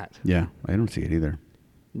 where's that? Yeah. I don't see it either.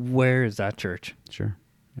 Where is that church? Sure.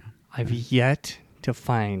 Yeah. I've yet to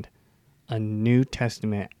find a New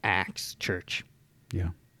Testament Acts church. Yeah.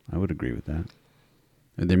 I would agree with that.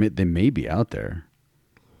 They may be out there.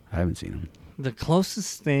 I haven't seen them. The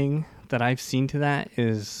closest thing that I've seen to that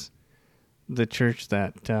is the church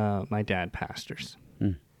that my dad pastors.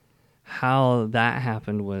 How that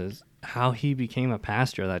happened was how he became a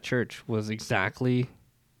pastor of that church was exactly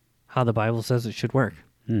how the Bible says it should work.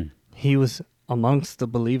 He was amongst the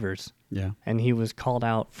believers. Yeah. And he was called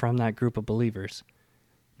out from that group of believers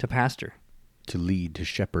to pastor. To lead, to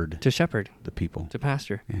shepherd. To shepherd. The people. To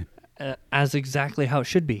pastor. Yeah. As exactly how it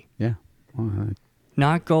should be. Yeah. Well,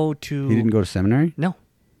 Not go to... he didn't go to seminary? No.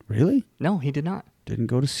 Really? No, he did not. Didn't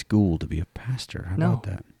go to school to be a pastor. How about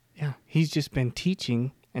that? Yeah. He's just been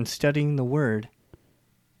teaching and studying the Word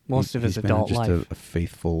most of his adult just life. A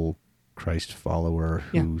faithful Christ follower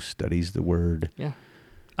who studies the Word. Yeah.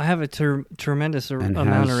 I have a tremendous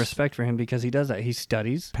amount of respect for him because he does that. He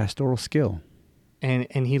studies. Pastoral skill. And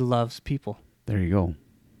he loves people. There you go.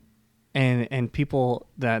 And people,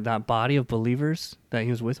 that body of believers that he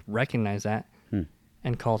was with recognized that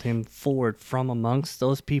and called him forward from amongst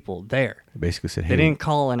those people there. They basically said, They hey. didn't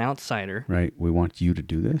call an outsider. Right. We want you to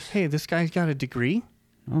do this. Hey, this guy's got a degree.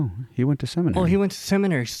 Oh, he went to seminary. Oh, he went to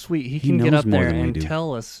seminary. Sweet. He He can get knows up more there than we and do.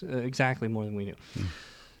 tell us exactly more than we do.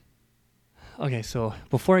 Okay, so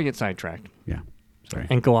before I get sidetracked Yeah. Sorry.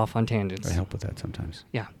 and go off on tangents. I help with that sometimes.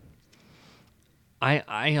 Yeah.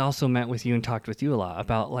 I also met with you and talked with you a lot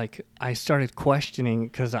about, like, I started questioning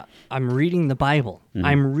because I'm reading the Bible.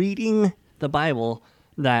 I'm reading the Bible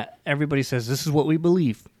that everybody says, this is what we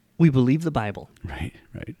believe. We believe the Bible. Right.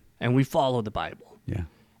 Right. And we follow the Bible. Yeah.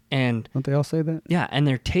 And Don't they all say that? yeah, and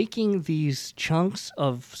they're taking these chunks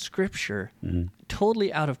of scripture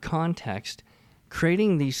totally out of context,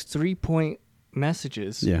 creating these 3-point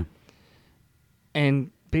messages, Yeah.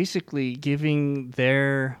 and basically giving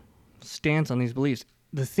their stance on these beliefs.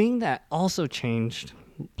 The thing that also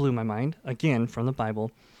blew my mind, again, from the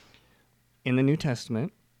Bible, in the New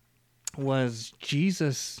Testament, was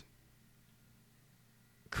Jesus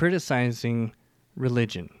criticizing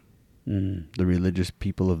religion. The religious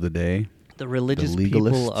people of the day. The religious The people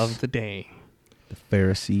legalists. of the day. The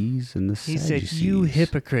Pharisees and the He Sadducees. said, you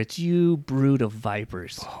hypocrites, you brood of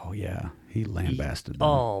vipers. Oh, yeah. He lambasted them.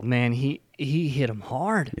 Oh, man, he hit him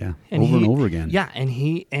hard. Yeah, over and over again. Yeah, and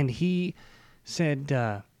he said,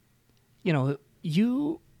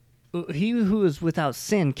 he who is without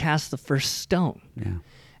sin cast the first stone. Yeah.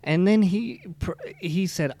 And then he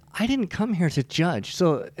said, I didn't come here to judge.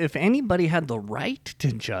 So if anybody had the right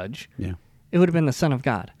to judge, Yeah. it would have been the Son of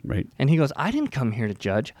God. Right. And he goes, I didn't come here to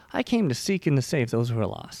judge. I came to seek and to save those who are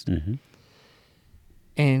lost. Mm-hmm.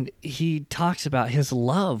 And he talks about his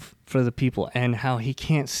love for the people and how he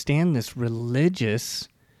can't stand this religious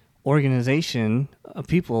organization of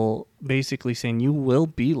people basically saying, you will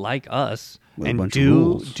be like us With a and bunch of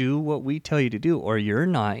rules. do what we tell you to do, or you're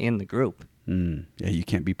not in the group. Yeah, you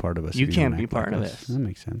can't be part of us. You if can't don't be act part like of us. us. That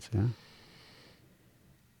makes sense, yeah.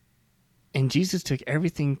 And Jesus took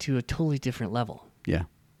everything to a totally different level, Yeah.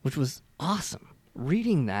 which was awesome.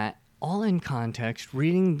 Reading that all in context,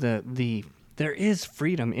 reading the there is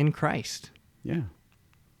freedom in Christ. Yeah.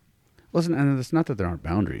 Listen, and it's not that there aren't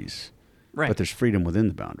boundaries, Right. but there's freedom within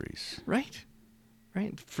the boundaries. Right.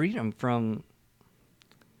 Freedom from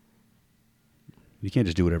You can't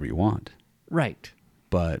just do whatever you want, right.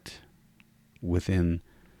 but within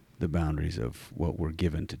the boundaries of what we're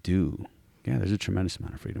given to do. Yeah, there's a tremendous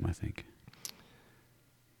amount of freedom, I think.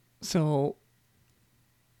 So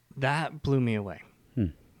that blew me away.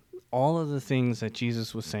 All of the things that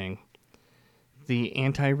Jesus was saying, the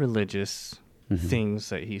anti-religious things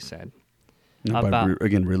that he said. Now,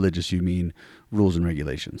 again, religious, you mean rules and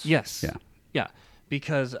regulations. Yes. Yeah. Yeah.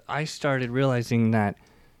 Because I started realizing that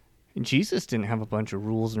Jesus didn't have a bunch of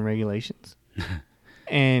rules and regulations.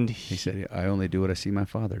 And He said, I only do what I see my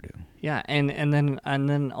Father do. yeah, and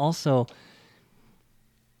then also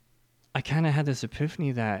I kind of had this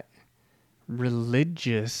epiphany that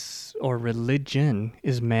religious or religion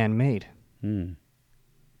is man-made.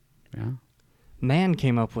 Yeah. Man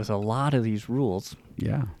came up with a lot of these rules.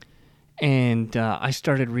 Yeah. And I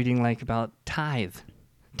started reading like about tithe.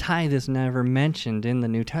 Tithe is never mentioned in the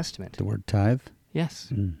New Testament. The word tithe?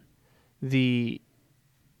 Yes. The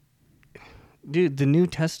New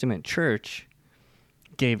Testament church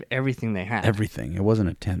gave everything they had. Everything. It wasn't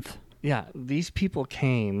a tenth. Yeah, these people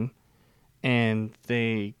came and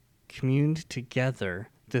they communed together,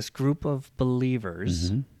 this group of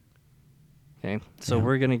believers. Okay, so Yeah.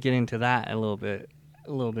 we're going to get into that a little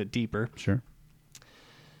bit deeper. Sure.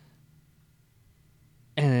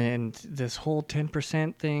 And this whole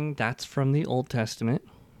 10% thing, that's from the Old Testament.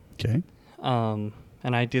 Okay.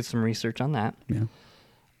 And I did some research on that.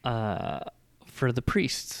 Yeah. For the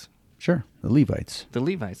priests, Sure. The Levites. the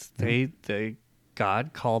Levites,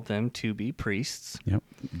 God called them to be priests. Yep.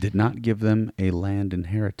 Did not give them a land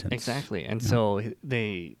inheritance. Exactly. And so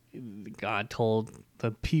God told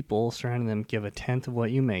the people surrounding them, give a tenth of what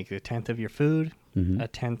you make, a tenth of your food, a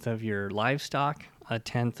tenth of your livestock, a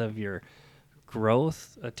tenth of your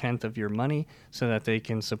growth, a tenth of your money, so that they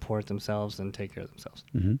can support themselves and take care of themselves.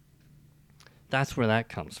 That's where that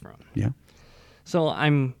comes from. Yeah. So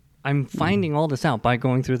I'm finding all this out by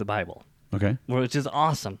going through the Bible, Okay. which is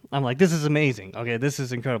awesome. I'm like, this is amazing. Okay, this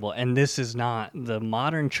is incredible. And this is not, the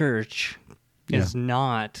modern church is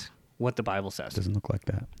not what the Bible says. Doesn't look like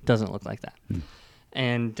that. Doesn't look like that.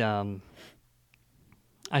 And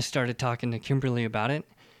I started talking to Kimberly about it,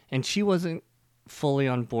 and she wasn't fully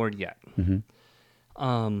on board yet.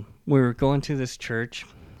 We were going to this church,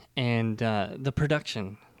 and the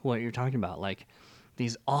production, what you're talking about, like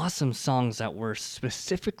these awesome songs that were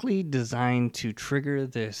specifically designed to trigger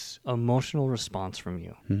this emotional response from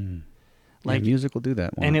you. Like music will do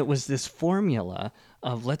that. And it was this formula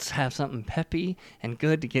of let's have something peppy and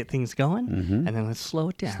good to get things going, and then let's slow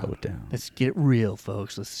it down. Slow it down. Let's get real,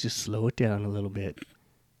 folks. Let's just slow it down a little bit.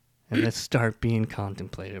 And let's start being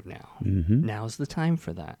contemplative now. Now's the time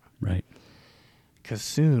for that. Right. Because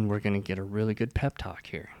soon we're going to get a really good pep talk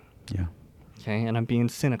here. Yeah. Okay? And I'm being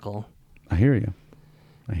cynical. I hear you.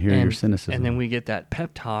 I hear your cynicism. And then we get that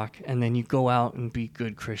pep talk, and then you go out and be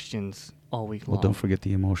good Christians all week long. Well, don't forget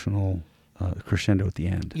the emotional crescendo at the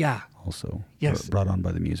end. Yeah. Also. Yes. Brought on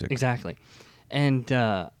by the music. Exactly. And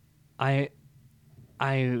I,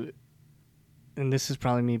 and this is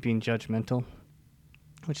probably me being judgmental,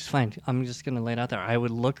 which is fine. I'm just going to lay it out there. I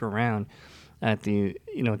would look around at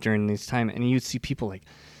during this time, and you'd see people like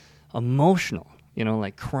emotional,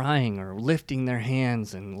 like crying or lifting their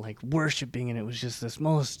hands and like worshiping, and it was just this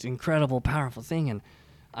most incredible, powerful thing. And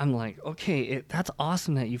I'm like, okay, that's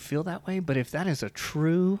awesome that you feel that way, but if that is a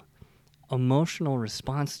true emotional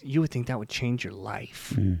response, you would think that would change your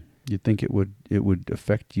life. You'd think it would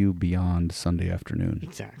affect you beyond Sunday afternoon.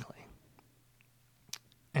 Exactly.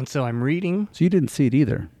 And so I'm reading. So you didn't see it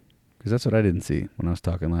either, because that's what I didn't see when I was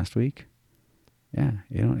talking last week. Yeah,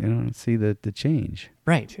 you don't see the change.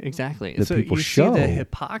 Right, exactly. That so people you show. see the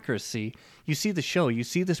hypocrisy. You see the show. You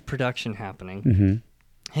see this production happening.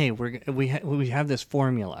 hey, we have this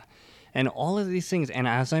formula. And all of these things, and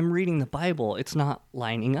as I'm reading the Bible, it's not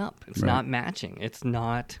lining up. It's Right. not matching. It's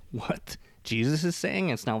not what Jesus is saying.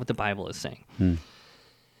 It's not what the Bible is saying.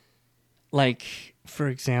 Like, for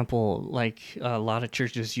example, like a lot of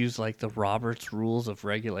churches use like the Robert's Rules of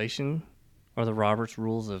Regulation, or the Robert's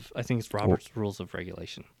Rules of, I think it's Robert's Rules of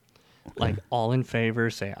Regulation. Like, all in favor,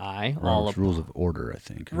 say aye. Robert's Rules of Order, I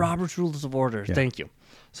think. Robert's Rules of Order. Yeah. Thank you.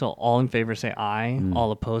 So all in favor, say aye.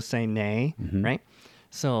 All opposed, say nay. Right?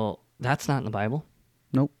 So that's not in the Bible.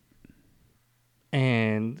 Nope.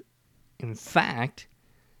 And in fact,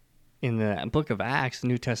 in the book of Acts, the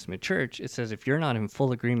New Testament church, it says if you're not in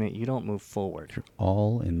full agreement, you don't move forward. You're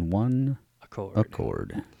all in one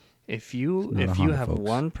accord. If you not a have Honda, folks.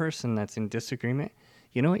 one person that's in disagreement,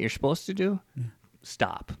 you know what you're supposed to do?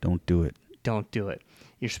 Stop. Don't do it. Don't do it.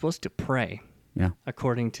 You're supposed to pray Yeah.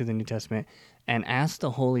 according to the New Testament and ask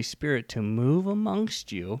the Holy Spirit to move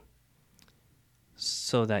amongst you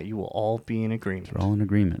so that you will all be in agreement. They're all in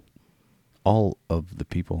agreement. All of the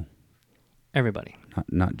people, Everybody.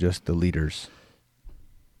 not just the leaders.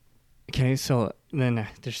 Okay, so then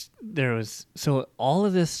there was all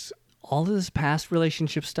of this past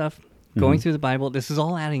relationship stuff going through the Bible, this is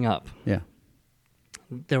all adding up. Yeah.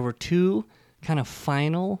 There were two kind of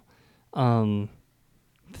final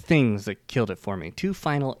things that killed it for me. Two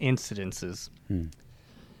final incidences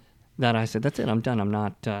that I said, that's it, I'm done. I'm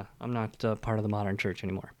not part of the modern church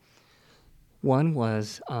anymore. One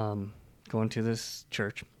was going to this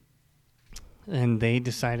church, and they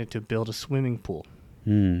decided to build a swimming pool.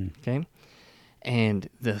 Okay? And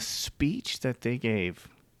the speech that they gave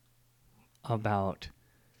about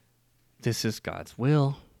this is God's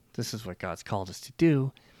will, this is what God's called us to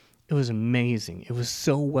do, it was amazing. It was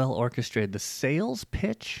so well orchestrated. The sales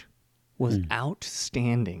pitch was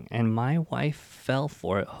outstanding, and my wife fell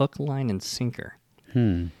for it hook, line, and sinker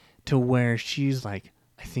to where she's like,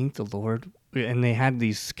 I think the Lord, and they had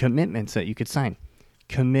these commitments that you could sign.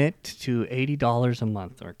 Commit to $80 a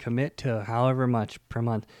month or commit to however much per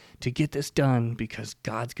month to get this done because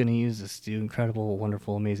God's going to use this to do incredible,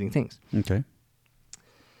 wonderful, amazing things. Okay.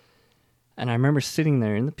 And I remember sitting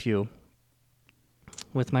there in the pew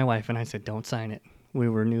with my wife, and I said, don't sign it. We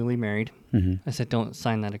were newly married. I said, don't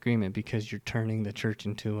sign that agreement because you're turning the church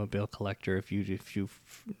into a bill collector if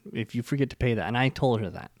you forget to pay that. And I told her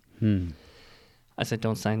that. I said,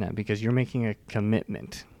 don't sign that because you're making a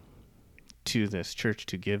commitment to this church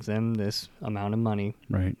to give them this amount of money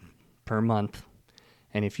Right. per month.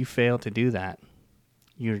 And if you fail to do that,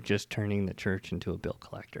 you're just turning the church into a bill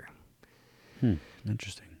collector.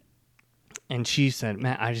 Interesting. And she said,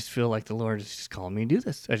 Matt, I just feel like the Lord is just calling me to do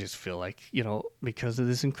this. I just feel like, because of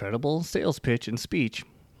this incredible sales pitch and speech.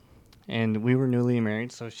 And we were newly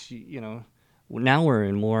married, so she, now we're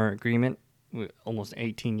in more agreement, almost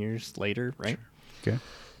 18 years later, right? Okay.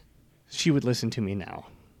 She would listen to me now.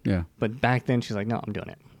 Yeah. But back then, she's like, no, I'm doing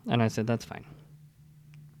it. And I said, that's fine.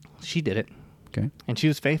 She did it. Okay. And she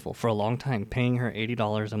was faithful for a long time, paying her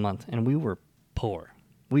 $80 a month. And we were poor.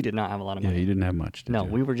 We did not have a lot of Yeah, money. you didn't have much. Did No,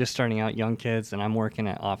 you? we were just starting out, young kids, and I'm working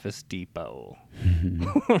at Office Depot.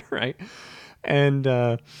 Right?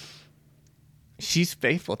 And she's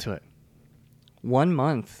faithful to it. 1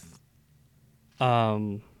 month,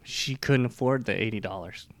 she couldn't afford the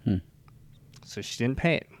 $80. So she didn't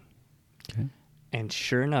pay it. Okay. And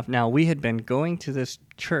sure enough, now we had been going to this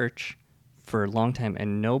church for a long time,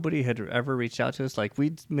 and nobody had ever reached out to us. Like,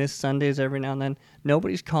 we'd miss Sundays every now and then.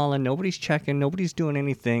 Nobody's calling, nobody's checking, nobody's doing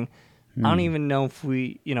anything. I don't even know if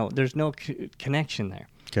we, there's no connection there.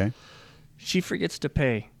 Okay. She forgets to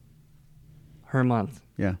pay her month.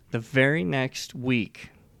 Yeah. The very next week,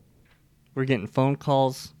 we're getting phone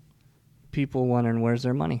calls, people wondering where's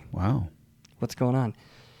their money, Wow. what's going on.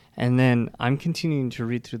 And then I'm continuing to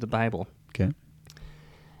read through the Bible, Okay.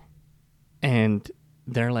 and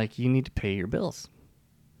they're like, you need to pay your bills,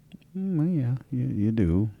 Well, yeah, you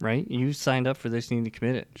do. right? You signed up for this, you need to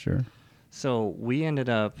commit it. Sure. So we ended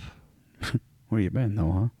up, Where you been,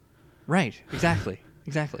 though, huh? right, exactly.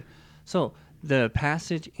 So the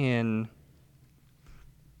passage in,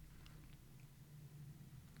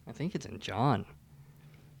 I think it's in John.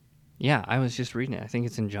 Yeah, I was just reading it. I think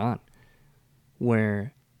it's in John,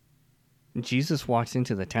 where Jesus walks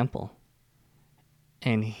into the temple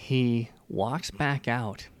and he walks back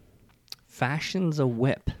out, fashions a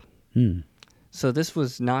whip. So this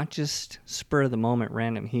was not just spur of the moment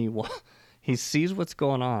random. He sees what's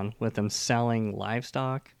going on with them selling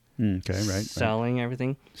livestock, Okay, right. selling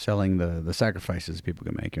everything. Selling the sacrifices people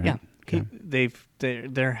can make, right? Yeah, Okay.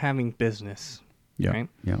 they're having business. Yeah. right?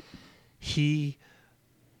 Yeah. He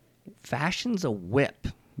fashions a whip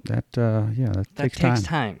That that takes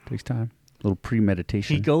time. Takes time. A little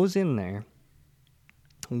premeditation. He goes in there,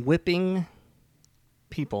 whipping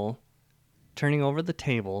people, turning over the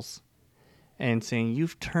tables, and saying,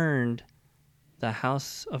 "You've turned the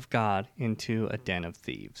house of God into a den of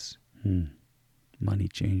thieves." Money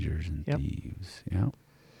changers and Yep. thieves. Yeah.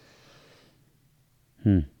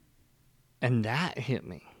 And that hit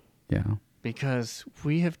me Yeah. because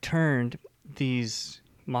we have turned these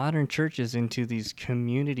modern churches into these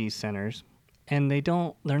community centers, and they're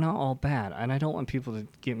not all bad. And I don't want people to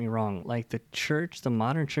get me wrong. Like the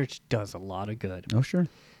modern church does a lot of good. Oh, sure.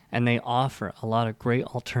 And they offer a lot of great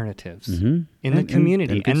alternatives Mhm. in the And-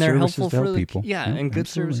 community, and good and they're services helpful to help for the people. yeah, Yeah, and good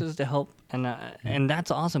absolutely. services to help, and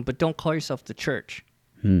that's awesome. But don't call yourself the church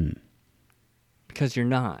because you're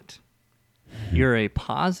not. You're a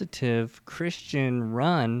positive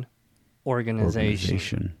Christian-run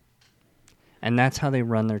organization, and that's how they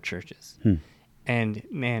run their churches. And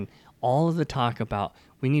man, all of the talk about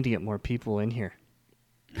we need to get more people in here.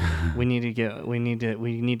 we need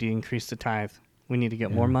to increase the tithe. We need to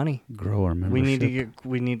get more money. Grow our membership.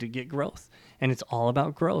 We need to get growth. And it's all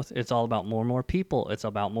about growth. It's all about more and more people. It's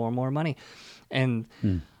about more and more money. And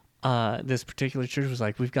this particular church was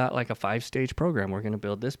like, we've got like a 5-stage program. We're going to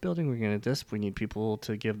build this building. We're going to do this. We need people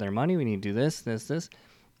to give their money. We need to do this.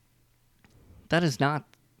 That is not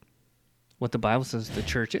what the Bible says the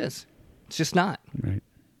church is. It's just not. Right.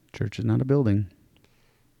 Church is not a building.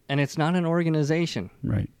 And it's not an organization.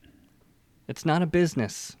 Right. It's not a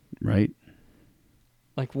business. Right.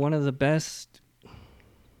 Like one of the best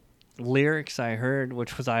lyrics I heard,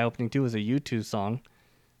 which was eye-opening too, was a U2 song.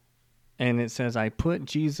 And it says, "I put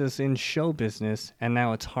Jesus in show business, and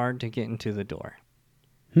now it's hard to get into the door."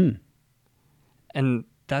 And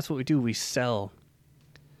that's what we do. We sell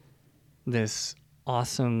this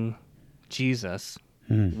awesome Jesus.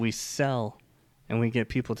 We sell, and we get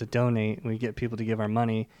people to donate. We get people to give our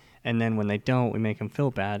money. And then when they don't, we make them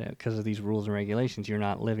feel bad because of these rules and regulations. You're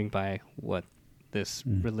not living by what this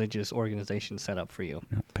religious organization set up for you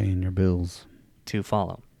Not paying your bills. to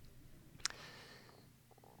follow.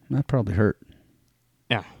 That probably hurt.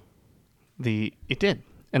 Yeah. It did.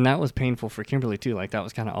 And that was painful for Kimberly too. Like that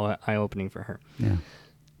was kind of eye-opening for her. Yeah.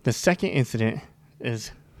 The second incident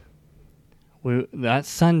is that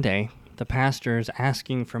Sunday, the pastor is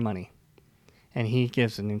asking for money. And he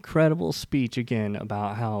gives an incredible speech again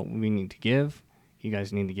about how we need to give. You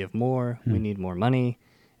guys need to give more. We need more money.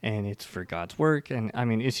 And it's for God's work. And I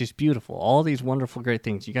mean, it's just beautiful. All these wonderful, great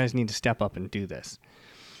things. You guys need to step up and do this.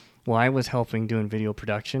 Well, I was helping doing video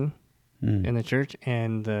production in the church.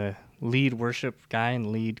 And the lead worship guy and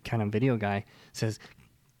lead kind of video guy says,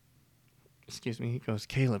 he goes,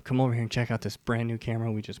 "Caleb, come over here and check out this brand new camera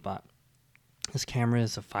we just bought. This camera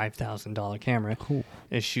is a $5,000 camera. Cool.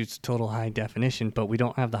 It shoots total high definition, but we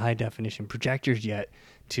don't have the high definition projectors yet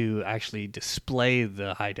to actually display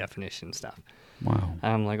the high definition stuff." Wow.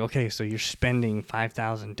 And I'm like, okay, so you're spending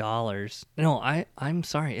 $5,000. No, I'm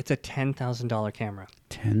sorry. It's a $10,000 camera.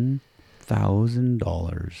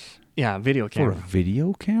 $10,000 Yeah, video for a camera.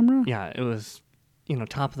 video camera? Yeah, it was,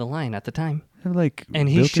 top of the line at the time. They have like And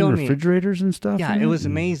he built-in showed me- refrigerators and stuff. Yeah, in it was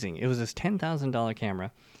And- amazing. It was this $10,000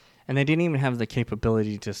 camera, and they didn't even have the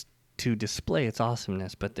capability to display its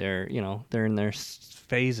awesomeness. But they're in their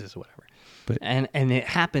phases, whatever. But- and it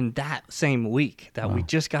happened that same week that we Wow.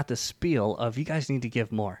 just got the spiel of you guys need to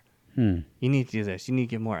give more. You need to do this. You need to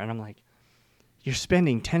give more. And I'm like, you're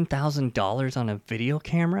spending $10,000 on a video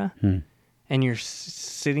camera, and you're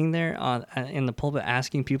sitting there in the pulpit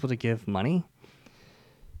asking people to give money.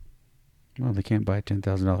 Well, they can't buy a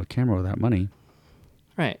 $10,000 camera with that money.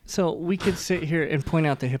 Right. So we could sit here and point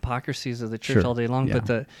out the hypocrisies of the church Sure. all day long, Yeah.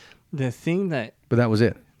 but the thing that was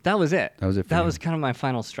it. that was it. That was it for That you. was kind of my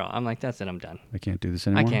final straw. I'm like, that's it. I'm done. I can't do this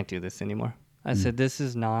anymore. I can't do this anymore. I said, this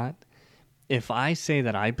is not. If I say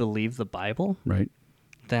that I believe the Bible, Right.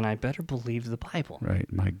 then I better believe the Bible.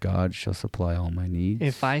 Right. My God shall supply all my needs.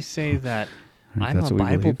 If I say that Right, I'm that's a what we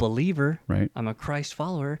Bible believe. believer, Right. I'm a Christ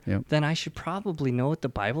follower, Yep. then I should probably know what the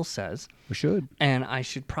Bible says. We should. And I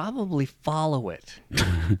should probably follow it.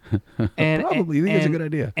 and, Probably. You think it's a and- good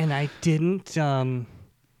idea. And I didn't.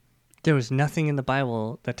 There was nothing in the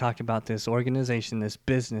Bible that talked about this organization, this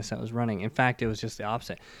business that was running. In fact, it was just the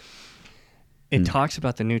opposite. It talks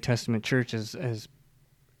about the New Testament church as.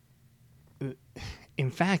 In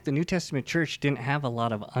fact, the New Testament church didn't have a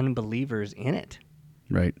lot of unbelievers in it.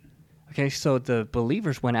 Right. Okay, so the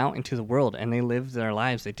believers went out into the world and they lived their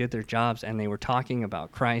lives, they did their jobs, and they were talking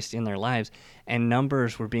about Christ in their lives, and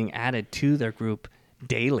numbers were being added to their group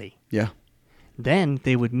daily. Yeah. Then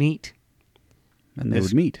they would meet. And they This-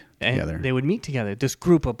 would meet and together. They would meet together, this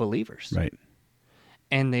group of believers. Right.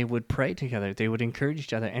 and they would pray together. They would encourage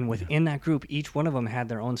each other. And within that group, each one of them had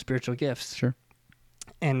their own spiritual gifts. Sure.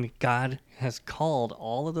 And God has called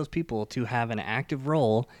all of those people to have an active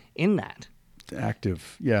role in that.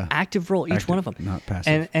 Active, yeah. Active role, each Active, one of them. not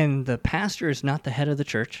passive. And the pastor is not the head of the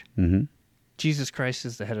church. Mm-hmm. Jesus Christ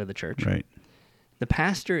is the head of the church. Right. The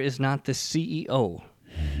pastor is not the CEO.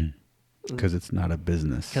 Because it's not a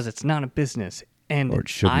business. Because it's not a business. And Or it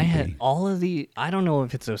shouldn't I had be. all of I don't know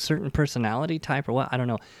if it's a certain personality type or what, I don't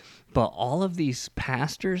know. But all of these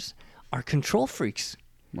pastors are control freaks.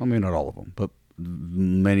 Well, maybe not all of them, but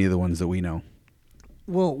many of the ones that we know.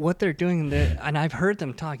 Well, what they're doing, and I've heard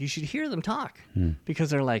them talk. You should hear them talk because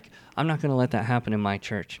they're like, I'm not going to let that happen in my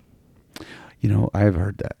church. You know, I've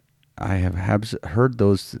heard that. I have heard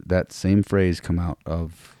that same phrase come out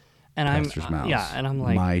of pastors' mouths. Yeah, and I'm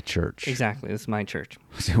like, my church. Exactly, this is my church.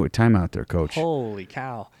 See what time out there, Coach. Holy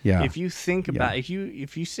cow! Yeah. If you think about, if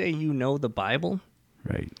you say you know the Bible,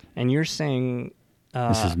 Right. and you're saying,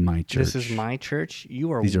 This is my church. This is my church.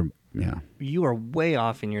 You are you are way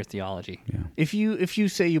off in your theology. Yeah. If you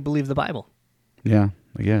say you believe the Bible. Yeah,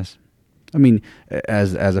 I guess. I mean,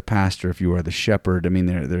 as a pastor, if you are the shepherd, I mean,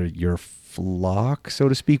 they're your flock, so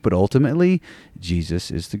to speak. But ultimately,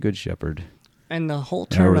 Jesus is the good shepherd. And the whole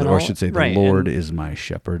term, or I should say, the right, Lord is my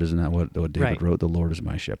shepherd. Isn't that what David Right. wrote? The Lord is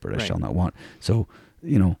my shepherd; I Right. shall not want. So,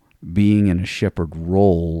 you know, being in a shepherd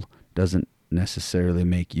role doesn't necessarily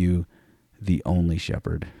make you the only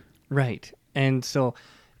shepherd. Right. And so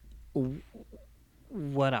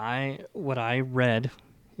what I read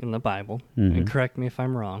in the Bible, and correct me if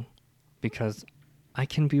I'm wrong, because I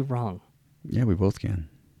can be wrong. Yeah, we both can.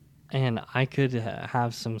 And I could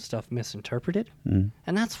have some stuff misinterpreted. Mm.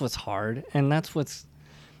 And that's what's hard, and that's what's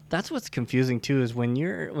confusing too, is when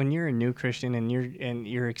you're a new Christian and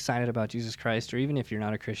you're excited about Jesus Christ, or even if you're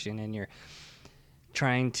not a Christian and you're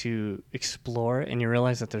trying to explore and you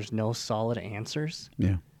realize that there's no solid answers.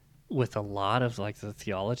 Yeah. With a lot of like the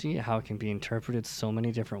theology, how it can be interpreted so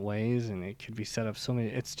many different ways, and it could be set up so many.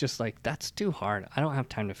 It's just like, that's too hard. I don't have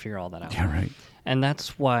time to figure all that out. Yeah, right. And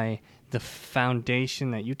that's why the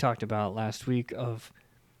foundation that you talked about last week of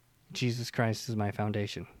Jesus Christ is my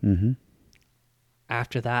foundation. Mm-hmm.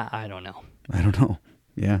 After that, I don't know. I don't know.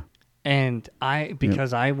 Yeah. And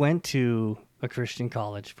because I went to a Christian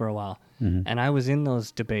college for a while, and I was in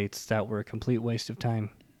those debates that were a complete waste of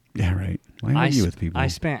time. Yeah, right. Why argue with people? I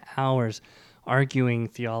spent hours arguing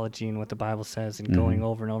theology and what the Bible says and going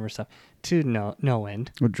over and over stuff to no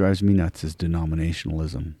end. What drives me nuts is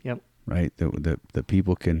denominationalism. Yep. Right? That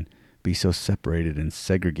people can be so separated and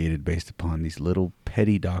segregated based upon these little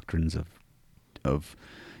petty doctrines of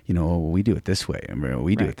you know, we do it this way, and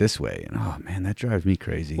we do it this way, and oh man, that drives me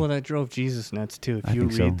crazy. Well, that drove Jesus nuts too. If I you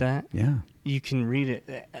think read so. that, Yeah. you can read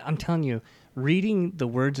it. I'm telling you, reading the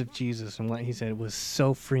words of Jesus and what he said was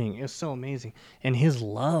so freeing. It was so amazing. And his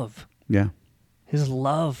love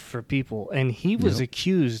for people. And he was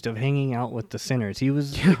accused of hanging out with the sinners. He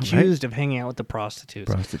was accused of hanging out with the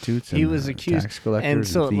prostitutes. He was accused, tax collectors, and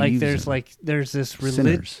so and like thieves there's this religion.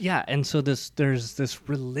 sinners. Yeah, and so there's this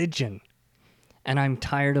religion, and I'm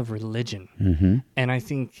tired of religion. Mm-hmm. And I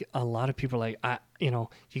think a lot of people are like,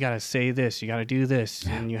 you got to say this, you got to do this,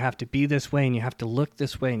 and you have to be this way, and you have to look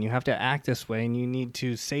this way, and you have to act this way, and you need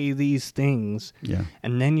to say these things,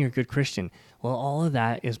 and then you're a good Christian. Well, all of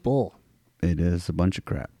that is bull. It is a bunch of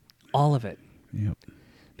crap. All of it. Yep.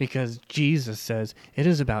 Because Jesus says, it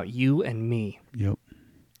is about you and me. Yep.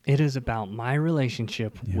 It is about my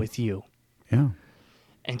relationship with you. Yeah.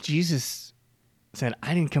 And Jesus said,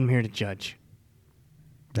 I didn't come here to judge.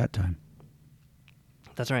 That time.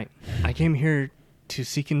 That's right. I came here to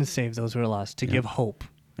seek and to save those who are lost, to give hope.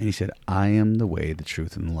 And he said, I am the way, the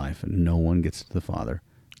truth, and the life, and no one gets to the Father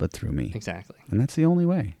but through me. Exactly. And that's the only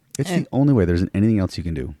way. It's the only way. There isn't anything else you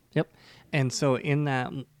can do. Yep. And so in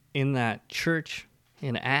that church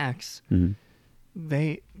in Acts,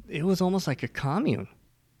 it was almost like a commune.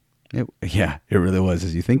 It really was.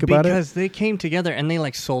 As you think about it. Because they came together and they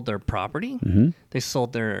like sold their property. Mm-hmm. They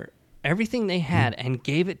sold their everything they had and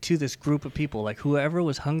gave it to this group of people. Like whoever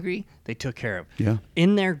was hungry, they took care of. Yeah.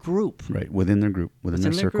 In their group. Right. Within their group. Within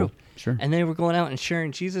their circle. Group. Sure. And they were going out and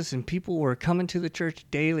sharing Jesus, and people were coming to the church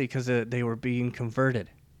daily because they were being converted.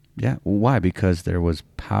 Yeah. Why? Because there was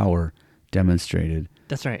power demonstrated.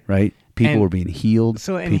 That's right. Right? People And were being healed.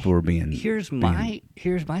 So people were being... Here's my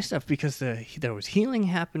stuff, because there was healing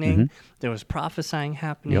happening. There was prophesying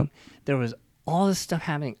happening. Yep. There was all this stuff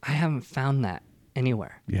happening. I haven't found that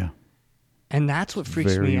anywhere. Yeah. And that's what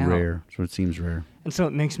freaks me out. Very rare. So it seems rare. And so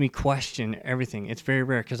it makes me question everything. It's very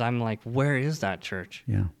rare because I'm like, where is that church?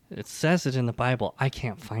 Yeah. It says it in the Bible. I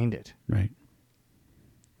can't find it. Right.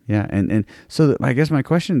 Yeah. And so I guess my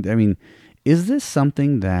question, I mean, is this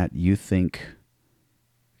something that you think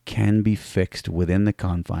can be fixed within the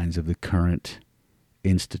confines of the current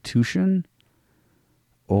institution?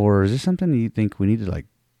 Or is this something that you think we need to like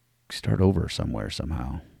start over somewhere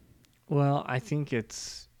somehow? Well, I think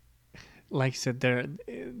it's, like I said,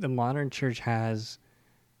 the modern church has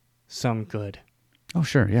some good, Oh,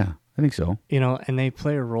 sure. Yeah, I think so. and they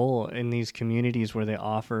play a role in these communities where they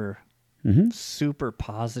offer super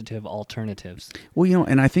positive alternatives. Well,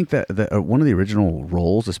 and I think that one of the original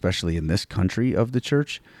roles, especially in this country of the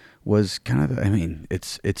church, was kind of,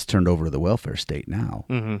 it's turned over to the welfare state now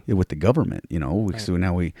with the government, Right. So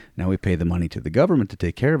now we pay the money to the government to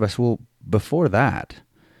take care of us. Well, before that,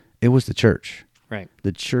 it was the church. Right.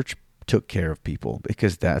 The church took care of people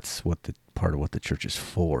because that's what part of what the church is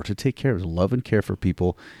for, to take care of, love and care for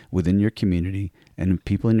people within your community, and if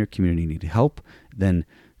people in your community need help, then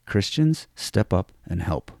Christians step up and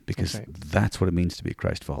help, because That's right. that's what it means to be a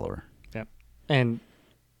Christ follower. Yep. And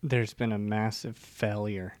there's been a massive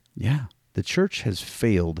failure. Yeah. The church has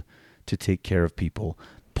failed to take care of people,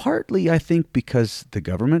 partly, I think, because the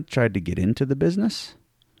government tried to get into the business,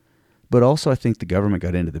 but also I think the government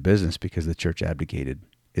got into the business because the church abdicated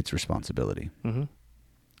its responsibility. Mm-hmm.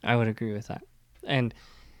 I would agree with that. And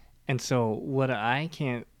so what I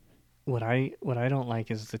don't like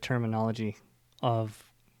is the terminology of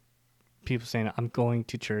people saying, I'm going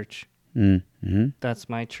to church. Mm-hmm. That's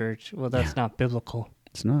my church. Well, that's not biblical.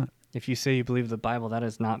 It's not. If you say you believe the Bible, that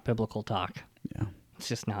is not biblical talk. Yeah. It's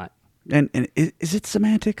just not. And is it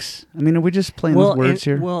semantics? I mean, are we just playing with words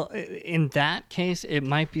here? Well, in that case, it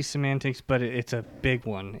might be semantics, but it's a big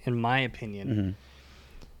one, in my opinion. Mm-hmm.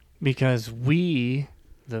 Because we,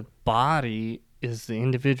 the body, is the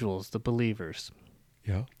individuals, the believers.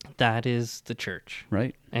 Yeah. That is the church.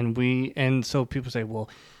 Right. And so people say, well,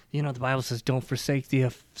 the Bible says don't forsake the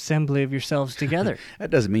assembly of yourselves together. That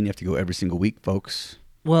doesn't mean you have to go every single week, folks.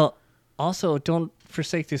 Well, also don't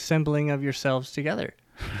forsake the assembling of yourselves together.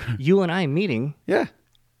 You and I meeting, Yeah.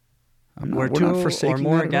 where we're two not or forsaking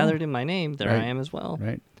more that are at gathered all. in my name, there Right. I am as well.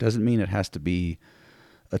 Right. Doesn't mean it has to be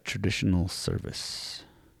a traditional service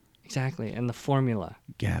Exactly. And the formula.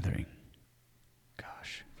 gathering.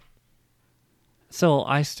 Gosh. So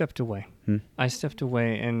I stepped away. Hmm. I stepped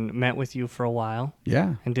away and met with you for a while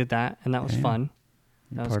Yeah. and did that, and that was Yeah. fun.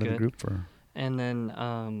 That was Part of good. the group for. And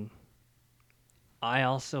then I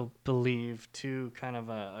also believe, too, kind of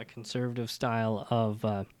a conservative style of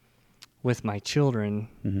with my children.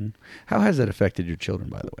 Mm-hmm. How has that affected your children,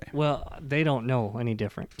 by the way? Well, they don't know any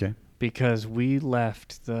different. Okay. Because we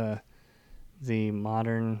left the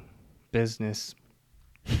modern business.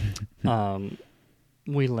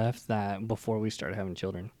 We left that before we started having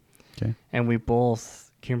children. Okay. And we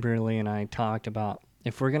both, Kimberly and I, talked about,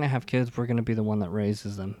 if we're going to have kids, we're going to be the one that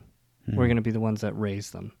raises them. We're going to be the ones that raise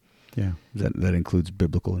them. Yeah. That includes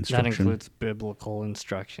biblical instruction. That includes biblical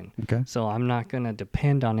instruction. Okay. So I'm not going to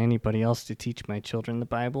depend on anybody else to teach my children the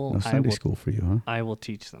Bible. No Sunday school for you, huh? I will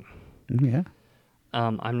teach them. Yeah.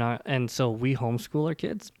 I'm not, and so we homeschool our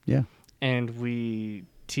kids, Yeah. and we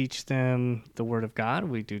teach them the Word of God.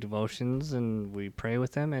 We do devotions, and we pray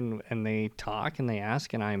with them, and they talk and they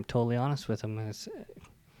ask, and I am totally honest with them.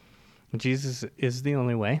 Jesus is the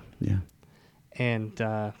only way. Yeah. And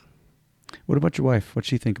What about your wife? What'd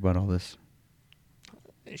she think about all this?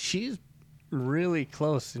 she's really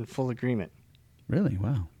close in full agreement. Really?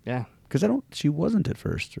 Wow. Yeah. Because she wasn't at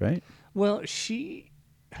first, right? Well, she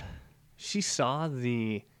saw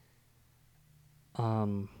the, I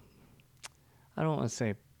don't want to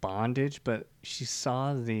say bondage, but she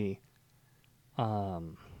saw the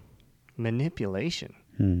manipulation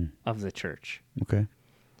of the church. Okay.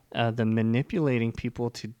 The manipulating people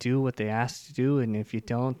to do what they ask to do, and if you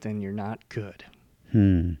don't, then you're not good.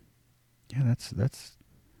 Yeah,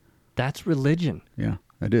 That's religion. yeah,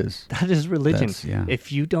 it is. That is religion. Yeah.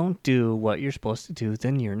 If you don't do what you're supposed to do,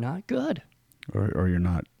 then you're not good. Or you're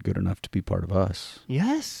not good enough to be part of us.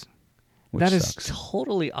 Yes. Which That sucks. is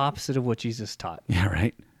totally opposite of what Jesus taught. Yeah,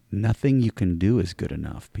 right. Nothing you can do is good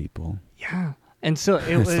enough, people. Yeah. And so it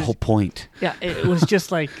That's was the whole point. Yeah, it was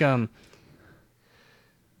just like it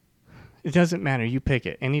doesn't matter. You pick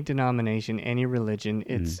it. Any denomination, any religion.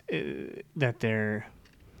 It's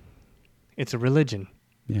it's a religion,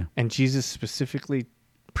 Yeah. and Jesus specifically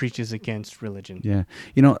preaches against religion. Yeah.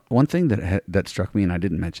 One thing that struck me, and I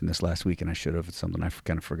didn't mention this last week, and I should have, it's something I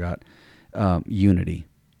kind of forgot, unity.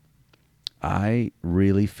 I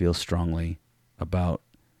really feel strongly about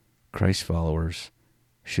Christ followers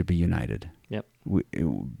should be united. Yep.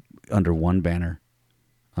 Under one banner,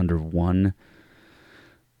 under one,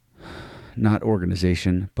 not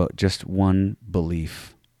organization, but just one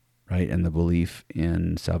belief right? And the belief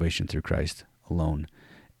in salvation through Christ alone.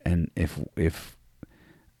 And if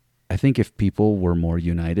I think if people were more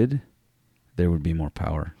united, there would be more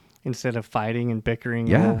power. Instead of fighting and bickering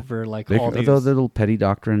Yeah. over like They- all these. the little petty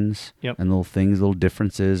doctrines Yep. and little things, little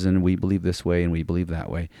differences, and we believe this way and we believe that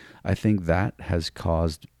way. I think that has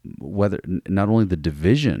caused not only the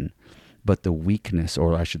division, but the weakness,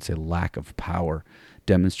 or I should say lack of power,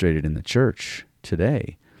 demonstrated in the church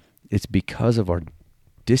today. It's because of our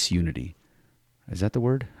disunity. Is that the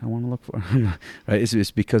word I want to look for? Right?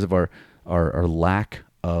 It's because of our lack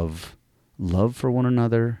of love for one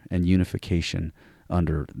another and unification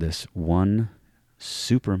under this one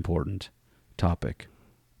super important topic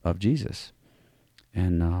of Jesus.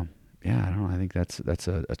 And I don't know. I think that's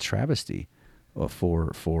a travesty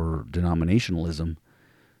for denominationalism,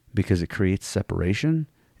 because it creates separation.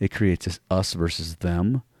 It creates this us versus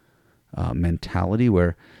them mentality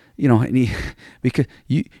where, because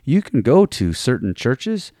you can go to certain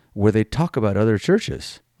churches where they talk about other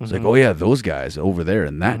churches. It's like, oh yeah, those guys over there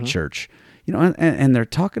in that church, and they're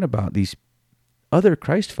talking about these other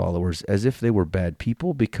Christ followers as if they were bad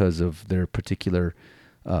people because of their particular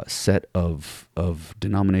set of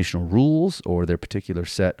denominational rules or their particular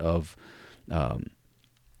set of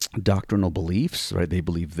doctrinal beliefs, right? They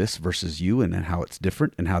believe this versus you, and then how it's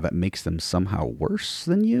different and how that makes them somehow worse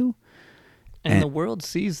than you. And the world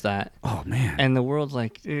sees that. Oh, man. And the world's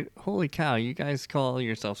like, holy cow, you guys call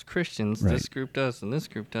yourselves Christians. Right. This group does and this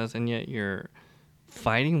group does, and yet you're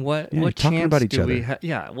fighting. What you're talking chance about each do we other. have?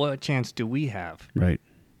 Yeah, what chance do we have? Right.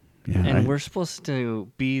 Yeah. And we're supposed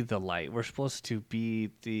to be the light. We're supposed to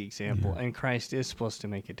be the example. And Christ is supposed to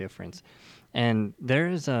make a difference. And there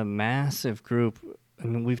is a massive group,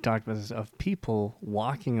 and we've talked about this, of people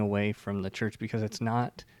walking away from the church because it's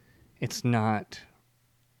not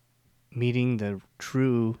meeting the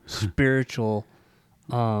true spiritual.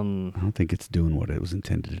 I don't think it's doing what it was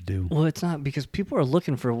intended to do. Well, it's not, because people are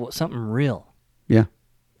looking for something real. Yeah.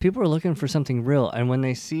 People are looking for something real, and when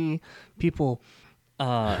they see people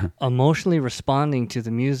emotionally responding to the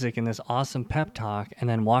music and this awesome pep talk, and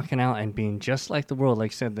then walking out and being just like the world,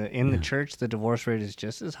 like I said, in the church, the divorce rate is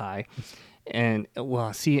just as high. And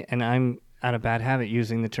and I'm out of bad habit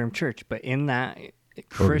using the term church, but in that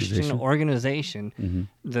Christian organization,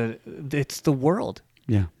 it's the world.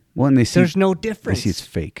 Yeah. Well, and There's no difference. They see it's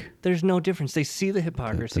fake. There's no difference. They see the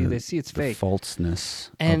hypocrisy. They see it's fake. The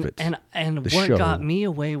falseness And of it. and the what show. got me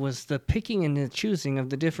away was the picking and the choosing of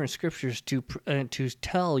the different scriptures to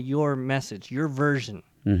tell your message, your version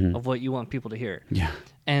of what you want people to hear. Yeah.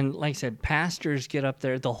 And like I said, pastors get up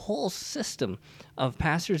there. The whole system of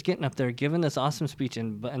pastors getting up there, giving this awesome speech,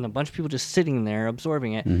 and a bunch of people just sitting there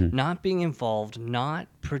absorbing it, not being involved, not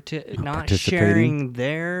participating. sharing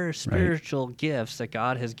their spiritual gifts that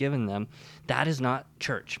God has given them. That is not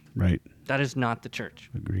church. Right. That is not the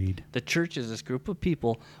church. Agreed. The church is this group of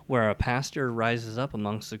people where a pastor rises up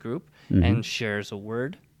amongst the group and shares a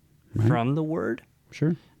word from the word.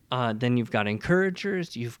 Sure. Then you've got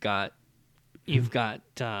encouragers, you've got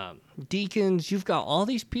deacons, you've got all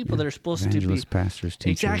these people that are supposed to be Evangelists, pastors,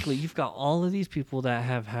 teachers. Exactly. You've got all of these people that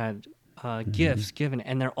have had gifts given,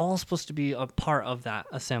 and they're all supposed to be a part of that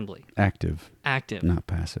assembly. Active, Active. not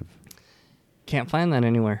passive. Can't find that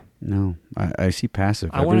anywhere. No, I see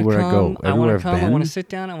passive I want to everywhere come. I go. I Everywhere want I've to come. I been. want to sit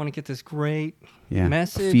down. I want to get this great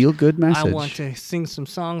message. A feel good message. I want to sing some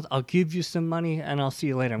songs. I'll give you some money, and I'll see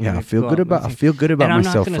you later. I feel good about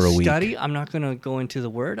myself for a week. Study. I'm not going to go into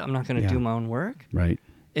the Word. I'm not going to do my own work. Right.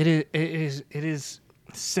 It is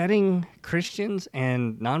setting Christians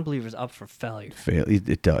and non-believers up for failure.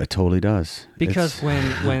 It totally does. Because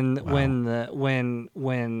when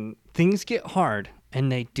things get hard, and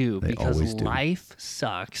they do, because life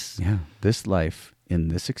sucks. Yeah, this life in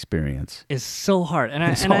this experience is so hard, and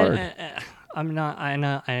it's hard. I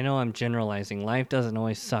know I'm generalizing. Life doesn't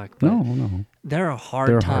always suck. But no. There are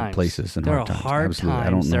hard times. Hard places and there hard are times. hard Absolutely. times. I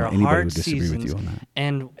don't know there are anybody hard who disagree seasons, with you on that.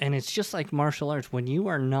 And it's just like martial arts. When you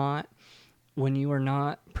are not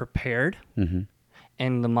prepared,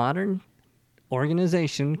 and the modern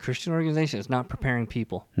Christian organization, is not preparing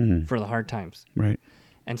people for the hard times. Right.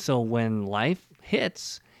 And so when life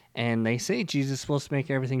hits and they say Jesus is supposed to make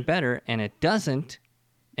everything better, and it doesn't,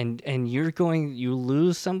 and you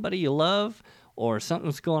lose somebody you love, or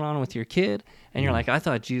something's going on with your kid, and you're like, I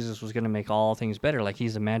thought Jesus was going to make all things better, like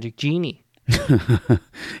he's a magic genie.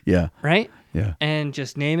 Yeah. Right? Yeah. And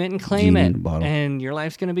just name it and claim Genie in it, a bottle. and your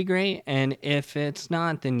life's going to be great. And if it's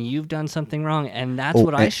not, then you've done something wrong, and that's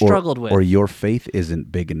what I struggled with. Or your faith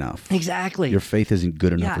isn't big enough. Exactly. Your faith isn't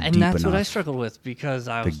good enough or deep enough. Yeah, and that's what I struggled with, because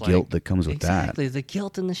I was the guilt that comes with that. Exactly, the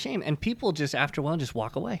guilt and the shame. And people just, after a while, just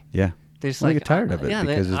walk away. Yeah. They just Well, they get tired of it Yeah,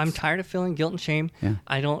 because I'm it's- tired of feeling guilt and shame. Yeah.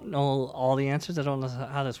 I don't know all the answers. I don't know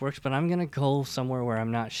how this works, but I'm gonna go somewhere where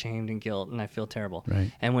I'm not shamed and guilt and I feel terrible.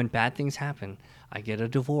 Right. And when bad things happen, I get a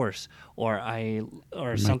divorce, or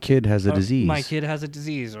My kid has a disease. My kid has a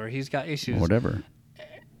disease, or he's got issues. Whatever.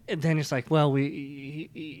 And then it's like, well,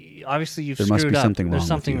 obviously you've There screwed must be up. something There's wrong with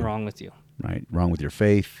something you. wrong with you. Right. Wrong with your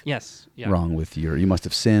faith. Yes. Yeah. Wrong with you must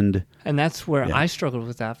have sinned. And that's where Yeah. I struggled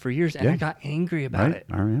with that for years, and Yeah. I got angry about Right. it.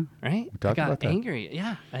 Oh, yeah. Right? I talked got about that. angry.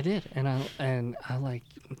 Yeah, I did. And I like,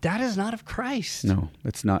 that is not of Christ. No,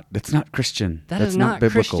 it's not. That's not Christian. That That's is not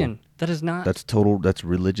biblical. Christian. That is not That's total. That's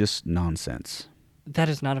religious nonsense. that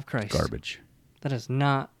is not of Christ. Garbage. That is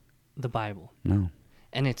not the Bible. No.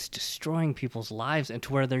 And it's destroying people's lives, and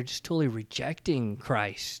to where they're just totally rejecting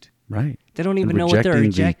Christ. Right. They don't And even know what they're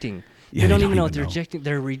rejecting rejecting. Yeah, They don't they even know what don't they're even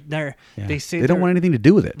know. rejecting. Yeah. They say they don't want anything to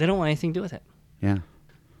do with it. They don't want anything to do with it. Yeah.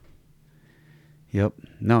 Yep.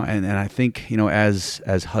 No, and I think, as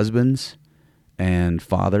husbands and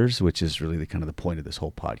fathers, which is really the kind of the point of this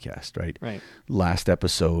whole podcast, right? Right. Last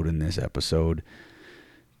episode and this episode,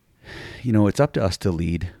 it's up to us to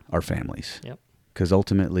lead our families. Yep. Because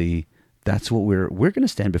ultimately, that's what we're going to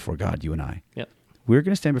stand before God, you and I. Yep. We're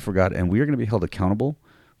going to stand before God, and we are going to be held accountable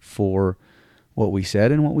for what we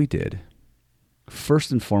said and what we did.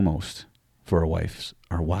 First and foremost, for our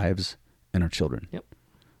wives, and our children. Yep.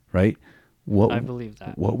 Right? I believe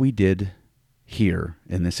that. What we did here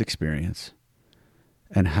in this experience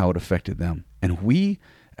and how it affected them. And we,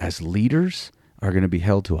 as leaders, are going to be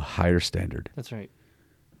held to a higher standard. That's right.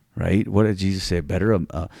 Right? What did Jesus say? Better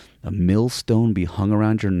a millstone be hung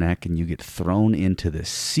around your neck and you get thrown into the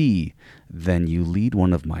sea than you lead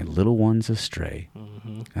one of my little ones astray.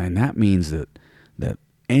 Mm-hmm. And that means that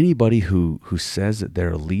anybody who says that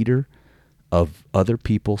they're a leader of other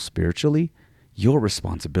people spiritually, your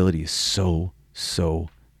responsibility is so, so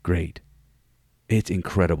great. It's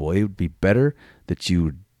incredible. It would be better that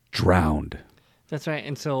you drowned That's right.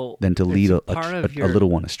 And so than to lead a little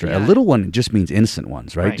one astray. Yeah. A little one just means innocent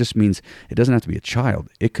ones, right? Right. It just means it doesn't have to be a child.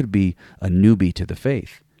 It could be a newbie to the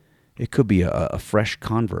faith. It could be a fresh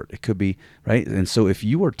convert. It could be, right? And so if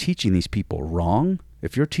you are teaching these people wrong,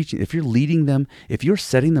 if you're leading them, if you're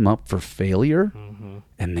setting them up for failure Mm-hmm.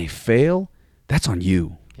 and they fail, that's on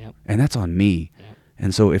you. Yep. And that's on me. Yep.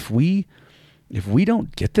 And so if we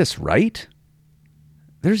don't get this right,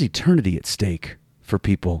 there's eternity at stake for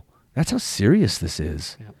people. That's how serious this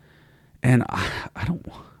is. Yep. And I don't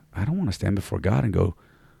want to stand before God and go,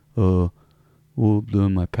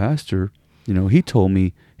 my pastor, he told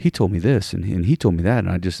me this and he told me that, and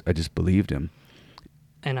I just believed him.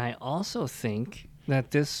 And I also think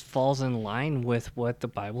that this falls in line with what the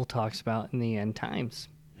Bible talks about in the end times.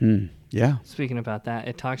 Yeah. Speaking about that,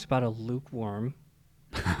 it talks about a lukewarm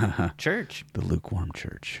church The lukewarm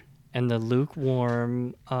church. and the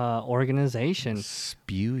lukewarm organization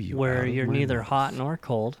Spew you where out of you're my neither mouth. hot nor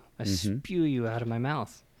cold. I Mhm. spew you out of my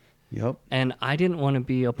mouth. Yep. And I didn't want to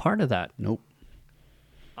be a part of that. Nope.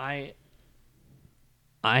 I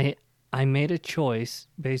made a choice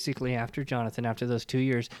basically after Jonathan, after those 2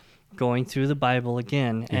 years, going through the Bible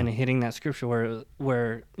again and hitting that scripture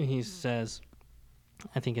where he says,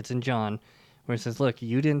 I think it's in John, where it says, look,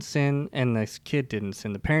 you didn't sin and this kid didn't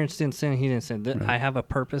sin. The parents didn't sin, he didn't sin. Right. I have a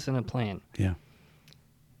purpose and a plan. Yeah.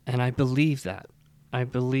 And I believe that. I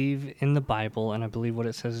believe in the Bible, and I believe what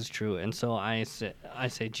it says is true. And so I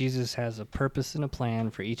say Jesus has a purpose and a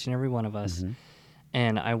plan for each and every one of us. Mm-hmm.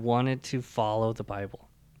 And I wanted to follow the Bible.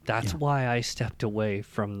 That's why I stepped away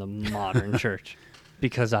from the modern church,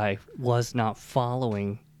 because I was not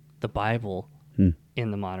following the Bible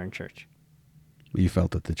in the modern church. You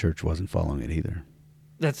felt that the church wasn't following it either.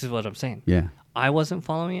 That's what I'm saying. Yeah. I wasn't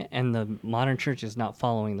following it, and the modern church is not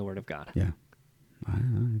following the Word of God. Yeah.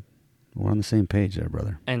 We're on the same page there,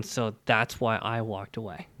 brother. And so that's why I walked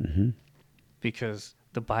away, Mm-hmm. because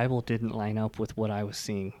the Bible didn't line up with what I was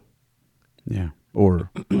seeing. Yeah. Or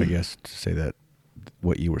I guess to say that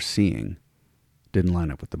what you were seeing didn't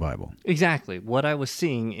line up with the Bible. Exactly. What I was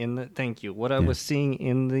seeing in the, thank you, what I was seeing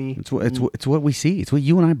in the... It's what we see. It's what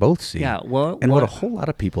you and I both see. Yeah, well, and what a whole lot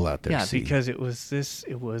of people out there yeah, see. because it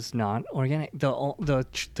was not organic.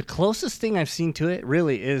 The closest thing I've seen to it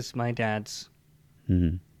really is my dad's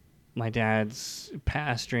pastoring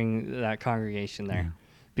that congregation there,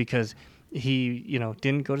 because he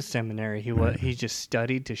didn't go to seminary. He just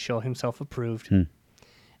studied to show himself approved,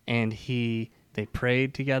 and they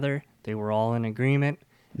prayed together. They were all in agreement,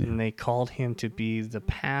 and they called him to be the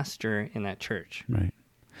pastor in that church. Right.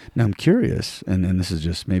 Now I'm curious, and this is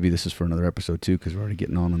just, maybe this is for another episode too, because we're already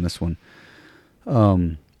getting on this one.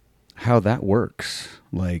 How that works?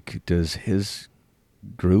 Like, does his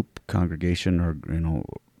group, congregation, or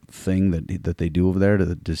thing that they do over there?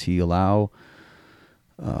 Does he allow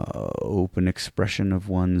open expression of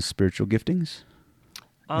one's spiritual giftings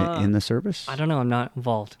in the service? I don't know. I'm not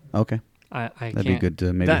involved. Okay. I That'd can't. be good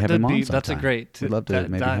to maybe have him on sometime. That's a great. We'd love to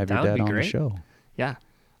maybe have your that would dad be on the great. show. Yeah.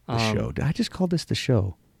 The show. I just called this the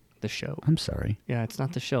show. The show. I'm sorry. Yeah, it's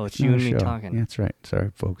not the show. It's not you a and me show. talking. Yeah, that's right.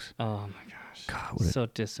 Sorry, folks. Oh my gosh. God, what a- So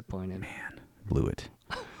disappointed. Man, blew it.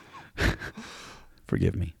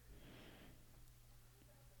 Forgive me.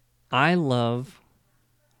 I love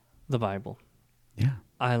the Bible. Yeah.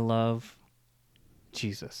 I love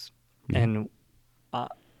Jesus. Yeah. And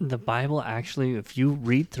the Bible actually, if you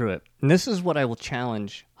read through it, and this is what I will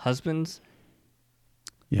challenge husbands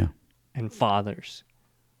Yeah. and fathers,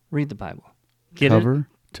 read the Bible. Get Cover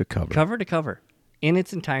to cover. cover to cover in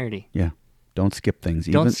its entirety. Yeah. Don't skip things.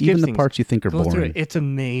 Don't skip even the things. parts you think are Go through boring. it. It's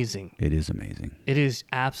amazing. It is amazing. It is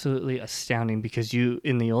absolutely astounding because you,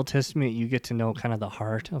 in the Old Testament, you get to know kind of the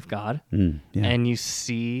heart of God, Yeah. and you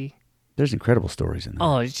see. There's incredible stories in there.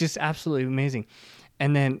 Oh, it's just absolutely amazing.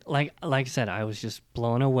 And then, like I said, I was just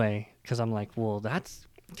blown away because I'm like, well, that's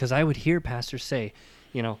because I would hear pastors say,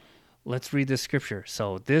 let's read this scripture.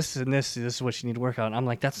 So this and this is what you need to work on. I'm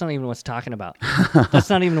like, that's not even what's talking about. That's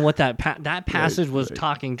not even what that passage was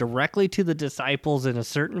talking directly to the disciples in a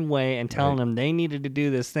certain way and telling them they needed to do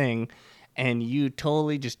this thing. And you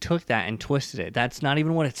totally just took that and twisted it. That's not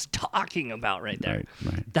even what it's talking about right there.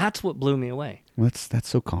 Right. That's what blew me away. Well, that's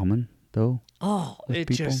so common, though. Oh, with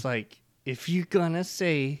it's people. just like, if you're going to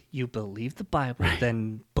say you believe the Bible,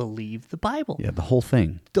 then believe the Bible. Yeah, the whole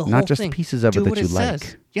thing. The Not whole just thing. pieces of Do it that what you like.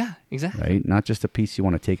 says. Yeah, exactly. Right? Not just a piece you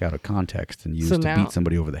want to take out of context and use So to now- beat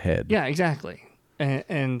somebody over the head. Yeah, exactly.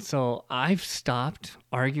 And so I've stopped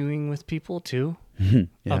arguing with people too Yeah.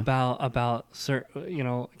 about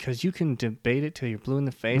certain, because you can debate it till you're blue in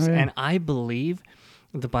the face. Oh, yeah. And I believe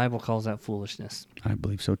the Bible calls that foolishness. I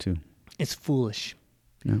believe so too. It's foolish.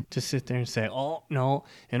 Yeah. To sit there and say, oh, no,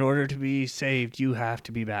 in order to be saved, you have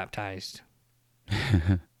to be baptized.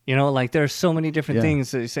 There's so many different Yeah.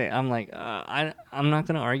 things that you say. I'm like, I'm not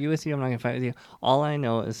going to argue with you. I'm not going to fight with you. All I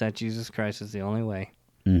know is that Jesus Christ is the only way,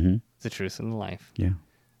 Mm-hmm. the truth, and the life. Yeah.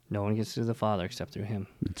 No one gets to the Father except through him.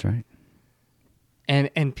 That's right.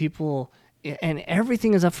 And people, and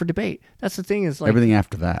everything is up for debate. That's the thing is like, Everything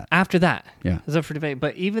after that. after that Yeah. is up for debate.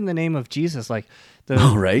 But even the name of Jesus, like the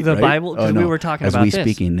Right. Bible, because we were talking as about we this.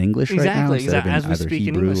 speak in English right now, instead of in as we either speak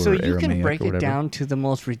in Hebrew English. So or you can Aramaic break or it whatever. down to the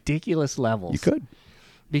most ridiculous levels. You could.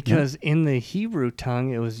 Because in the Hebrew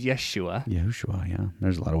tongue, it was Yeshua. Yahushua, yeah.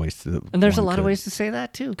 There's a lot of ways to. And there's a one lot of could- ways to say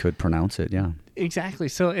that too. Could pronounce it, yeah. Exactly.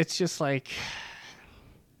 So it's just like,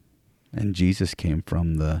 And Jesus came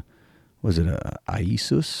from was it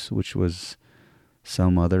Iesous, which was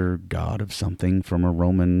some other god of something from a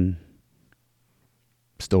Roman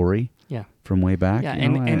story yeah. from way back. Yeah, you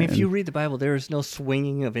know, and if you read the Bible, there is no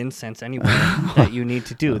swinging of incense anywhere that you need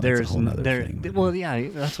to do. Well, that's a There's whole nother thing. well, yeah,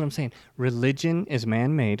 that's what I'm saying. Religion is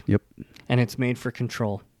man-made. Yep. And it's made for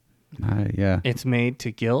control. Yeah. It's made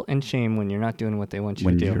to guilt and shame when you're not doing what they want you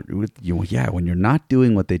When to do. when you're not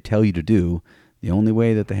doing what they tell you to do, the only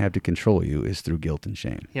way that they have to control you is through guilt and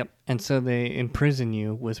shame. Yep. And so they imprison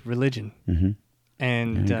you with religion. Mm-hmm.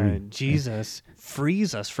 And I agree. Jesus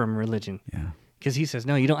frees us from religion. Yeah. Because he says,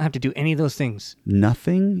 no, you don't have to do any of those things.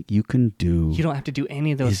 Nothing you can do You don't have to do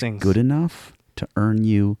any of those is things. good enough to earn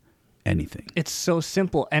you anything. It's so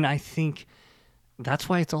simple. And I think that's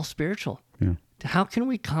why it's all spiritual. Yeah. How can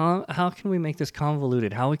we make this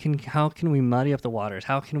convoluted? How can we muddy up the waters?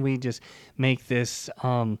 How can we just make this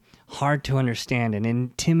hard to understand and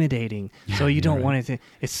intimidating? So you don't want it to.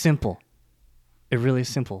 It's simple. It really is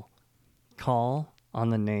simple. Call on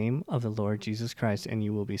the name of the Lord Jesus Christ, and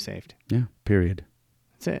you will be saved. Yeah. Period.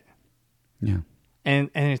 That's it. Yeah. And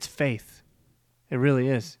it's faith. It really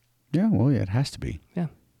is. Yeah. Well, yeah, it has to be. Yeah.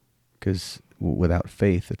 Because without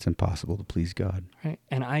faith, it's impossible to please God. Right.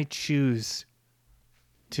 And I choose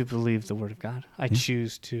to believe the Word of God. I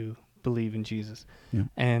choose to believe in Jesus. Yeah.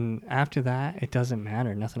 And after that, it doesn't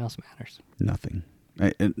matter. Nothing else matters. Nothing.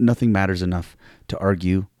 Nothing matters enough to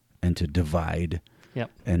argue and to divide Yep.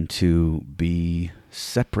 and to be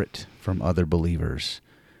separate from other believers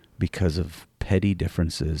because of petty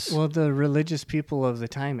differences. Well, the religious people of the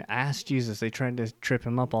time asked Jesus. They tried to trip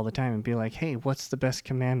him up all the time and be like, "Hey, what's the best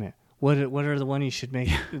commandment? What are the one you should make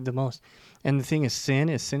the most?" And the thing is, sin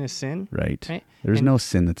is sin is sin. Right. Right? There's And- no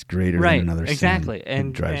sin that's greater Right. than another Exactly. sin. And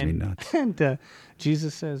it drives me nuts. And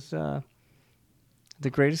Jesus says, the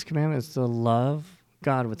greatest commandment is to love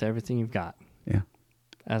God with everything you've got. Yeah.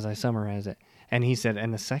 As I summarize it. And he said,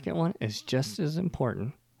 and the second one is just as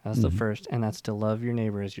important as the first, and that's to love your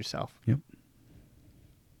neighbor as yourself. Yep.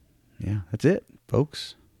 Yeah, that's it,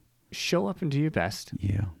 folks. Show up and do your best.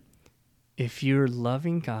 Yeah. If you're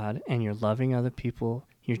loving God and you're loving other people,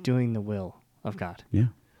 you're doing the will of God. Yeah.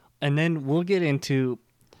 And then we'll get into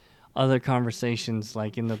other conversations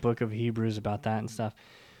like in the book of Hebrews about that and stuff.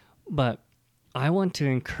 But I want to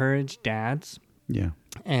encourage dads Yeah.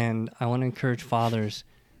 and I want to encourage fathers,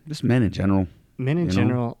 Just men in general. men in You know?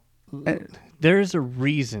 general. There is a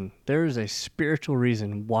reason, there is a spiritual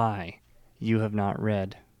reason why you have not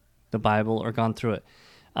read the Bible or gone through it.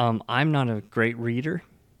 I'm not a great reader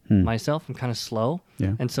myself. I'm kind of slow.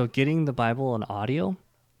 Yeah. And so getting the Bible on audio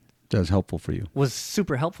That's helpful for you. was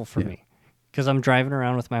super helpful for me because I'm driving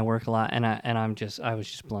around with my work a lot and I was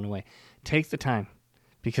just blown away. Take the time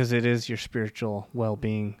because it is your spiritual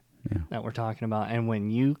well-being that we're talking about. And when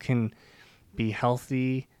you can be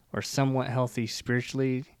healthy or somewhat healthy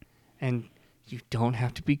spiritually, and you don't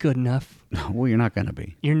have to be good enough. Well, you're not going to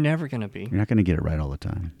be. You're never going to be. You're not going to get it right all the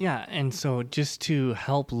time. Yeah, and so just to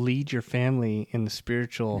help lead your family in the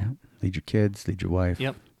spiritual. Yep. Lead your kids, lead your wife.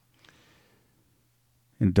 Yep.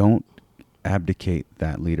 And don't abdicate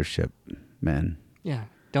that leadership, men. Yeah.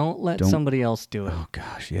 Don't let somebody else do it. Oh,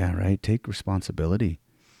 gosh. Yeah, right. Take responsibility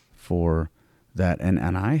for that. And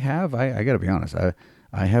I got to be honest,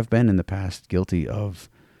 I have been in the past guilty of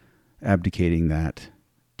abdicating that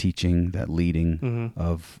teaching, that leading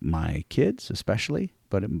of my kids, especially,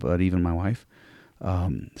 but even my wife,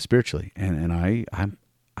 spiritually. And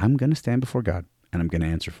I'm going to stand before God and I'm going to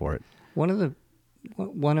answer for it. One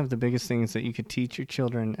of the biggest things that you could teach your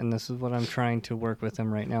children, and this is what I'm trying to work with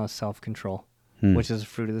them right now, is self-control, which is a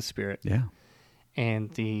fruit of the Spirit. Yeah. And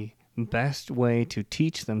the best way to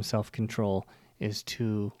teach them self-control is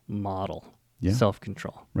to model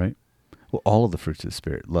self-control. Right. Well, all of the fruits of the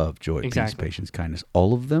Spirit, love, joy, peace, patience, kindness,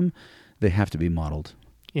 all of them, they have to be modeled.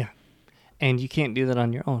 Yeah. And you can't do that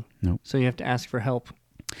on your own. Nope. So you have to ask for help.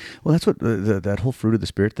 Well, that's what that whole fruit of the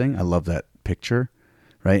Spirit thing. I love that picture,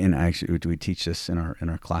 right? And actually, we teach this in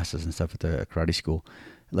our classes and stuff at the karate school.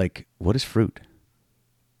 Like, what is fruit?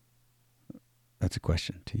 That's a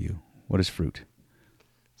question to you. What is fruit?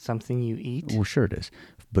 Something you eat. Well, sure it is.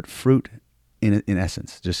 But fruit, in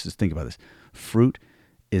essence, just think about this. Fruit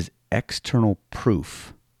is external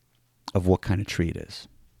proof of what kind of tree it is.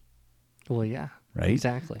 Well, yeah. Right?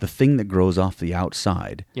 Exactly. The thing that grows off the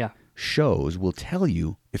outside will tell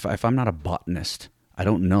you, if I'm not a botanist, I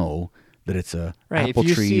don't know that it's a apple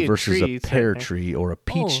tree versus a pear tree or a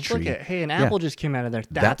peach tree. Look at, hey, an apple just came out of there.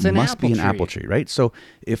 That's an apple tree. That must be an apple tree, right? So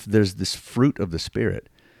if there's this fruit of the Spirit,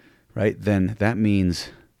 right, then that means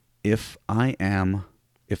if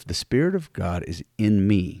the Spirit of God is in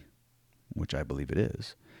me, which I believe it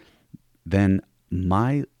is, then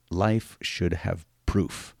my life should have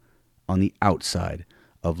proof on the outside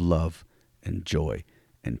of love and joy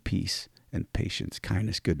and peace and patience,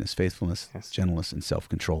 kindness, goodness, faithfulness, gentleness, and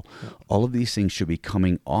self-control. Yep. All of these things should be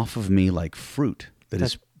coming off of me like fruit that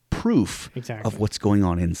is proof of what's going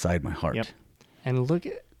on inside my heart. Yep. And look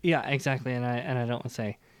at, exactly. And I don't want to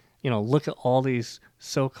say, look at all these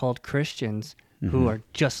so-called Christians who are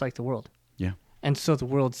just like the world. Yeah. And so the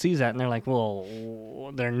world sees that and they're like,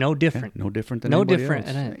 well, they're no different. No different than anybody else.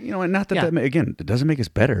 And not that, again, it doesn't make us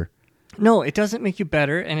better. No, it doesn't make you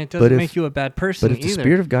better, and it doesn't make you a bad person either. But if the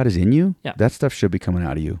Spirit of God is in you, that stuff should be coming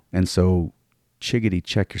out of you. And so, chickadee,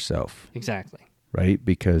 check yourself. Exactly. Right?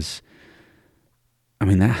 Because,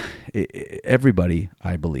 everybody,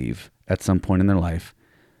 I believe, at some point in their life,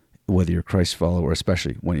 whether you're a Christ follower,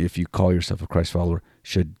 especially if you call yourself a Christ follower,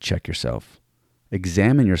 should check yourself.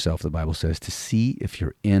 Examine yourself, the Bible says, to see if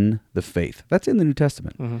you're in the faith. That's in the New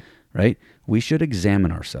Testament, right? We should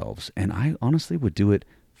examine ourselves. And I honestly would do it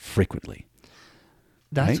frequently.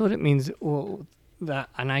 That's what it means. Well,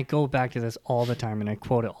 and I go back to this all the time, and I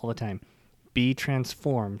quote it all the time. Be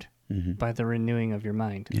transformed by the renewing of your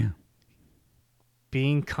mind. Yeah.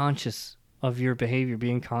 Being conscious of your behavior,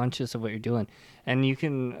 being conscious of what you're doing. And you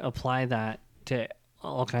can apply that to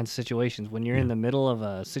all kinds of situations. When you're in the middle of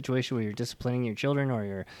a situation where you're disciplining your children or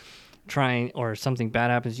you're trying, or something bad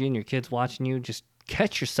happens to you and your kid's watching you, just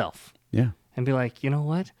catch yourself. Yeah. And be like, you know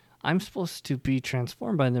what? I'm supposed to be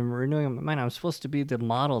transformed by the renewing of my mind. I'm supposed to be the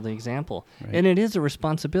model, the example. Right. And it is a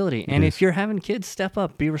responsibility. And if you're having kids, step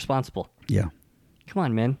up, be responsible. Yeah. Come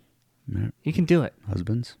on, men. Yeah. You can do it.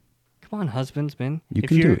 Husbands. Come on, husbands, men. You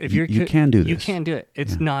can do it. You can do this. You can do it.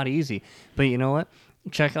 It's not easy. But you know what?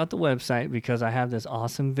 Check out the website because I have this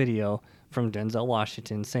awesome video from Denzel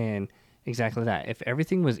Washington saying exactly that. If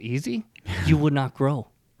everything was easy, you would not grow.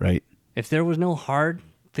 Right. If there was no hard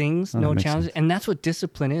things, no challenges. Sense. And that's what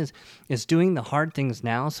discipline is doing the hard things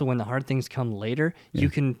now. So when the hard things come later, you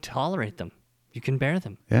can tolerate them. You can bear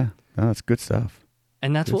them. Yeah. No, that's good stuff.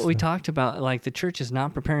 And that's Good what we stuff. talked about. Like, the church is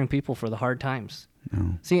not preparing people for the hard times.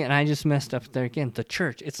 No. See, and I just messed up there again. The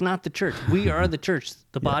church. It's not the church. We are the church.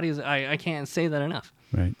 The body is, I can't say that enough.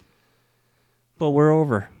 Right. But we're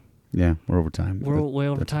over. Yeah, we're over time. We're way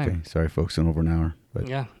over That's time. Okay. Sorry, folks, went over an hour. But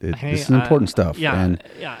Yeah. this is important stuff. Yeah. And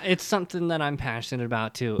Yeah. It's something that I'm passionate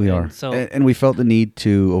about, too. we are. And so, And we felt the need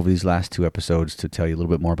to, over these last 2 episodes, to tell you a little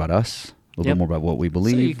bit more about us, a little Yep. bit more about what we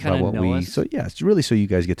believe, kinda about what know we. us. So yeah, it's really so you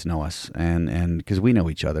guys get to know us, and because we know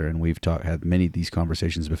each other, and we've had many of these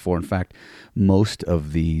conversations before. In fact, most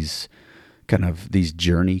of these kind of these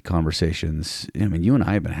journey conversations. I mean, you and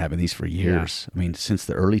I have been having these for years. I mean, since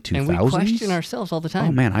the early 2000s. and we question ourselves all the time.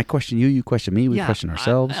 Oh man, I question you, you question me, we question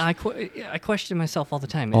ourselves. I question myself all the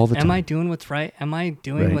time. All the Am time. I doing what's right? Am I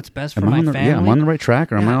doing Right. what's best for Am I my on the, family? Yeah, am I on the right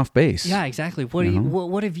track, or am I off base? Yeah, exactly. What You do you, know?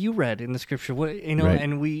 what have you read in the scripture? What Right.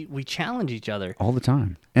 and we challenge each other. All the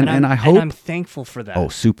time. And I'm, I hope. I'm thankful for that. Oh,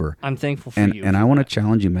 super. I'm thankful for And you. and I for want to that.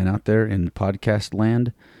 challenge you, men out there in podcast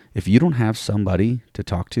land. If you don't have somebody to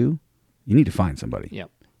talk to, you need to find somebody.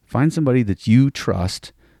 Yep. Find somebody that you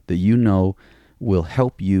trust, that you know will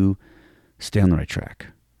help you stay on the right track,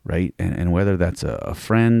 right? And whether that's a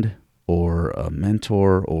friend or a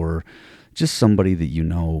mentor or just somebody that you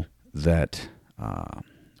know that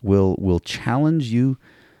will challenge you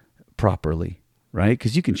properly, right?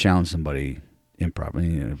 Because you can challenge somebody improperly.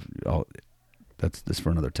 You know, that's for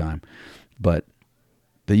another time. But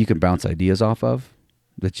that you can bounce ideas off of,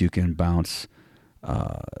 that you can bounce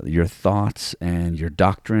your thoughts and your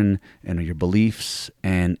doctrine and your beliefs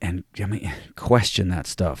and I mean, question that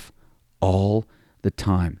stuff all the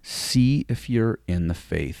time. See if you're in the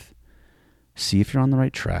faith. See if you're on the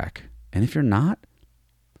right track. And if you're not,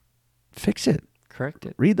 fix it. Correct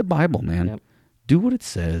it. Read the Bible, man. Yep. Do what it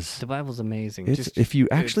says. The Bible's amazing. It's, if you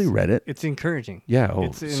actually read it, it's encouraging. yeah, oh,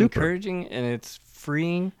 It's super. encouraging and it's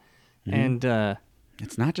freeing, and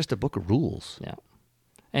It's not just a book of rules. yeah.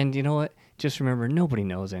 And you know what? Just remember, nobody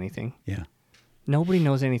knows anything. Yeah. Nobody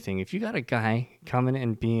knows anything. If you got a guy coming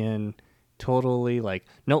and being totally like,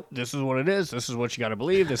 nope, this is what it is. This is what you got to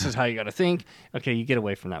believe. This is how you got to think. Okay, you get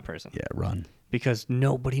away from that person. Yeah, run. Because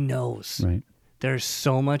nobody knows. Right. There's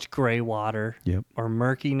so much gray water Yep. or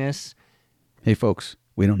murkiness. Hey, folks,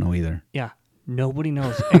 we don't know either. Yeah, nobody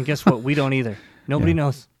knows. And guess what? We don't either. Nobody Yeah.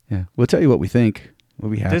 knows. Yeah. We'll tell you what we think.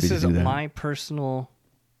 We'll be happy This to is do that. my personal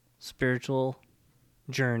spiritual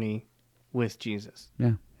journey with Jesus.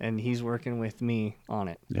 Yeah. And he's working with me on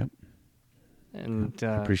it. Yep. And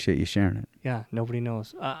Appreciate you sharing it. yeah, nobody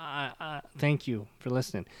knows. Thank you for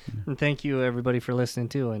listening. And thank you, everybody, for listening,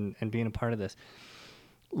 too, and being a part of this.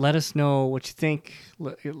 Let us know what you think.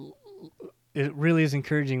 It really is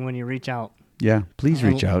encouraging when you reach out. Yeah, please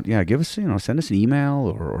reach And- out. Yeah, give us, send us an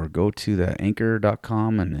email or go to the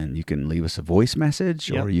anchor.com and you can leave us a voice message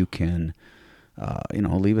Yep. or you can,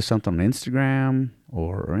 leave us something on Instagram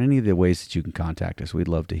or any of the ways that you can contact us. We'd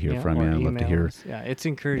love to hear from or you. I'd love to email hear. us. Yeah, it's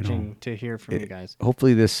encouraging to hear from you guys.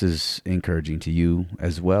 Hopefully this is encouraging to you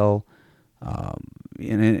as well.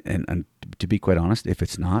 And to be quite honest, if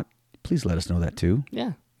it's not, please let us know that too.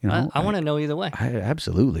 Yeah. You know, I want to know either way.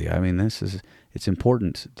 Absolutely. I mean, it's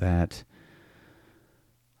important that,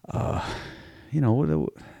 you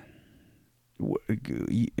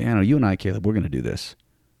and I, Caleb, we're going to do this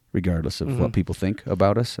regardless of what people think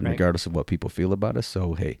about us and Right. regardless of what people feel about us.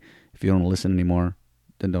 So, hey, if you don't want to listen anymore,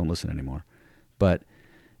 then don't listen anymore. But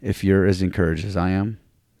if you're as encouraged as I am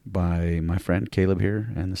by my friend Caleb here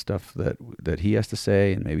and the stuff that he has to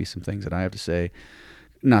say and maybe some things that I have to say,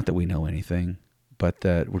 not that we know anything, but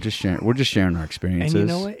that we're just sharing our experiences. And you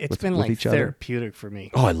know what? It's been with like each other. therapeutic for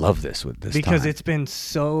me. Oh, I love this with this Because time. it's been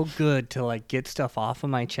so good to like get stuff off of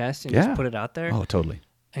my chest and Yeah. just put it out there. Oh, totally.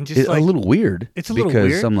 And just It's like a little weird. it's a little because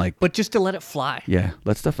weird. I'm like, but just to let it fly. yeah,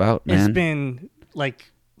 let stuff out, man. It's been like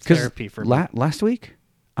 'Cause therapy for me. Last week,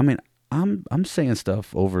 I mean, I'm saying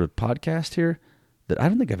stuff over the podcast here that I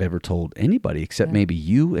don't think I've ever told anybody except maybe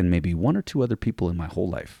you and maybe one or two other people in my whole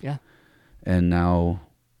life. Yeah. And now,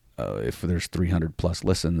 if there's 300 plus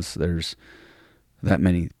listens, there's that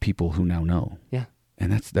many people who now know. Yeah.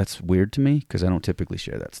 And that's weird to me because I don't typically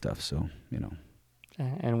share that stuff. So,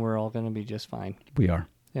 And we're all going to be just fine. we are.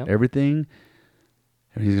 Yep. Everything's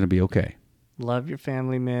going to be okay. Love your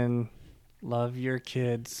family, men. Love your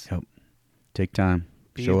kids. Yep. Take time.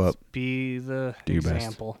 Be, Show up. Be the Do your best.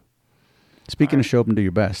 example. Speaking All of show up and do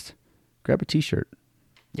your best, grab a t-shirt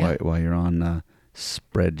Yeah. while you're on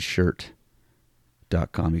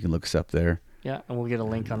spreadshirt.com. You can look us up there. Yeah, and we'll get a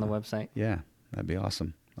link on the website. Yeah, that'd be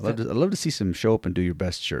awesome. I'd love to see some show up and do your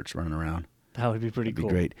best shirts running around. That would be pretty That'd cool.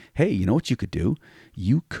 be great. Hey, you know what you could do?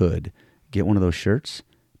 You could get one of those shirts,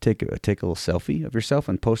 take a little selfie of yourself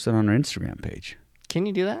and post it on our Instagram page. Can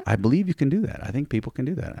you do that? I believe you can do that. I think people can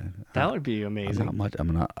do that. That would be I'm amazing. not much.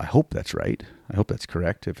 I hope that's right. I hope that's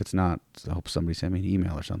correct. If it's not, I hope somebody send me an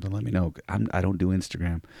email or something. Let me know. I don't do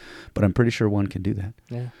Instagram, but I'm pretty sure one can do that.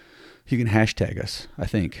 Yeah. You can hashtag us. I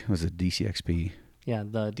think it was a DCXP. Yeah,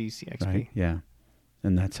 the DCXP. Right. Yeah.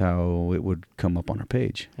 And that's how it would come up on our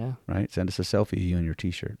page. Yeah. Right. Send us a selfie of you in your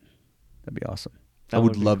T-shirt. That'd be awesome. That I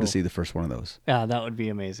would would be love cool. to see the first one of those. Yeah, that would be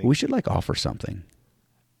amazing. We should offer something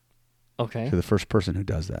Okay. to the first person who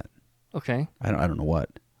does that. Okay. I don't know what.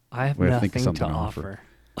 I have We have to think nothing of to something to offer.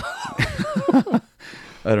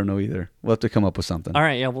 I don't know either. We'll have to come up with something. All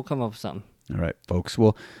right. Yeah, we'll come up with something. All right, folks.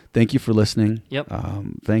 Well, thank you for listening. Yep.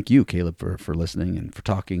 Thank you, Caleb, for listening and for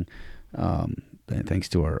talking. And thanks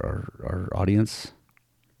to our audience.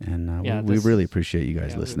 And we really appreciate you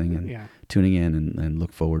guys listening and tuning in and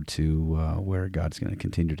look forward to where God's going to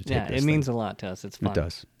continue to take Yeah, this it means thing. a lot to us. It's fun. It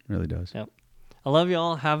does. It really does. Yep. I love you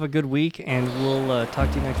all. Have a good week, and we'll talk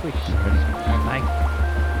to you next week. Bye.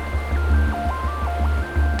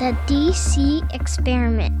 The DC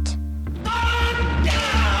Experiment.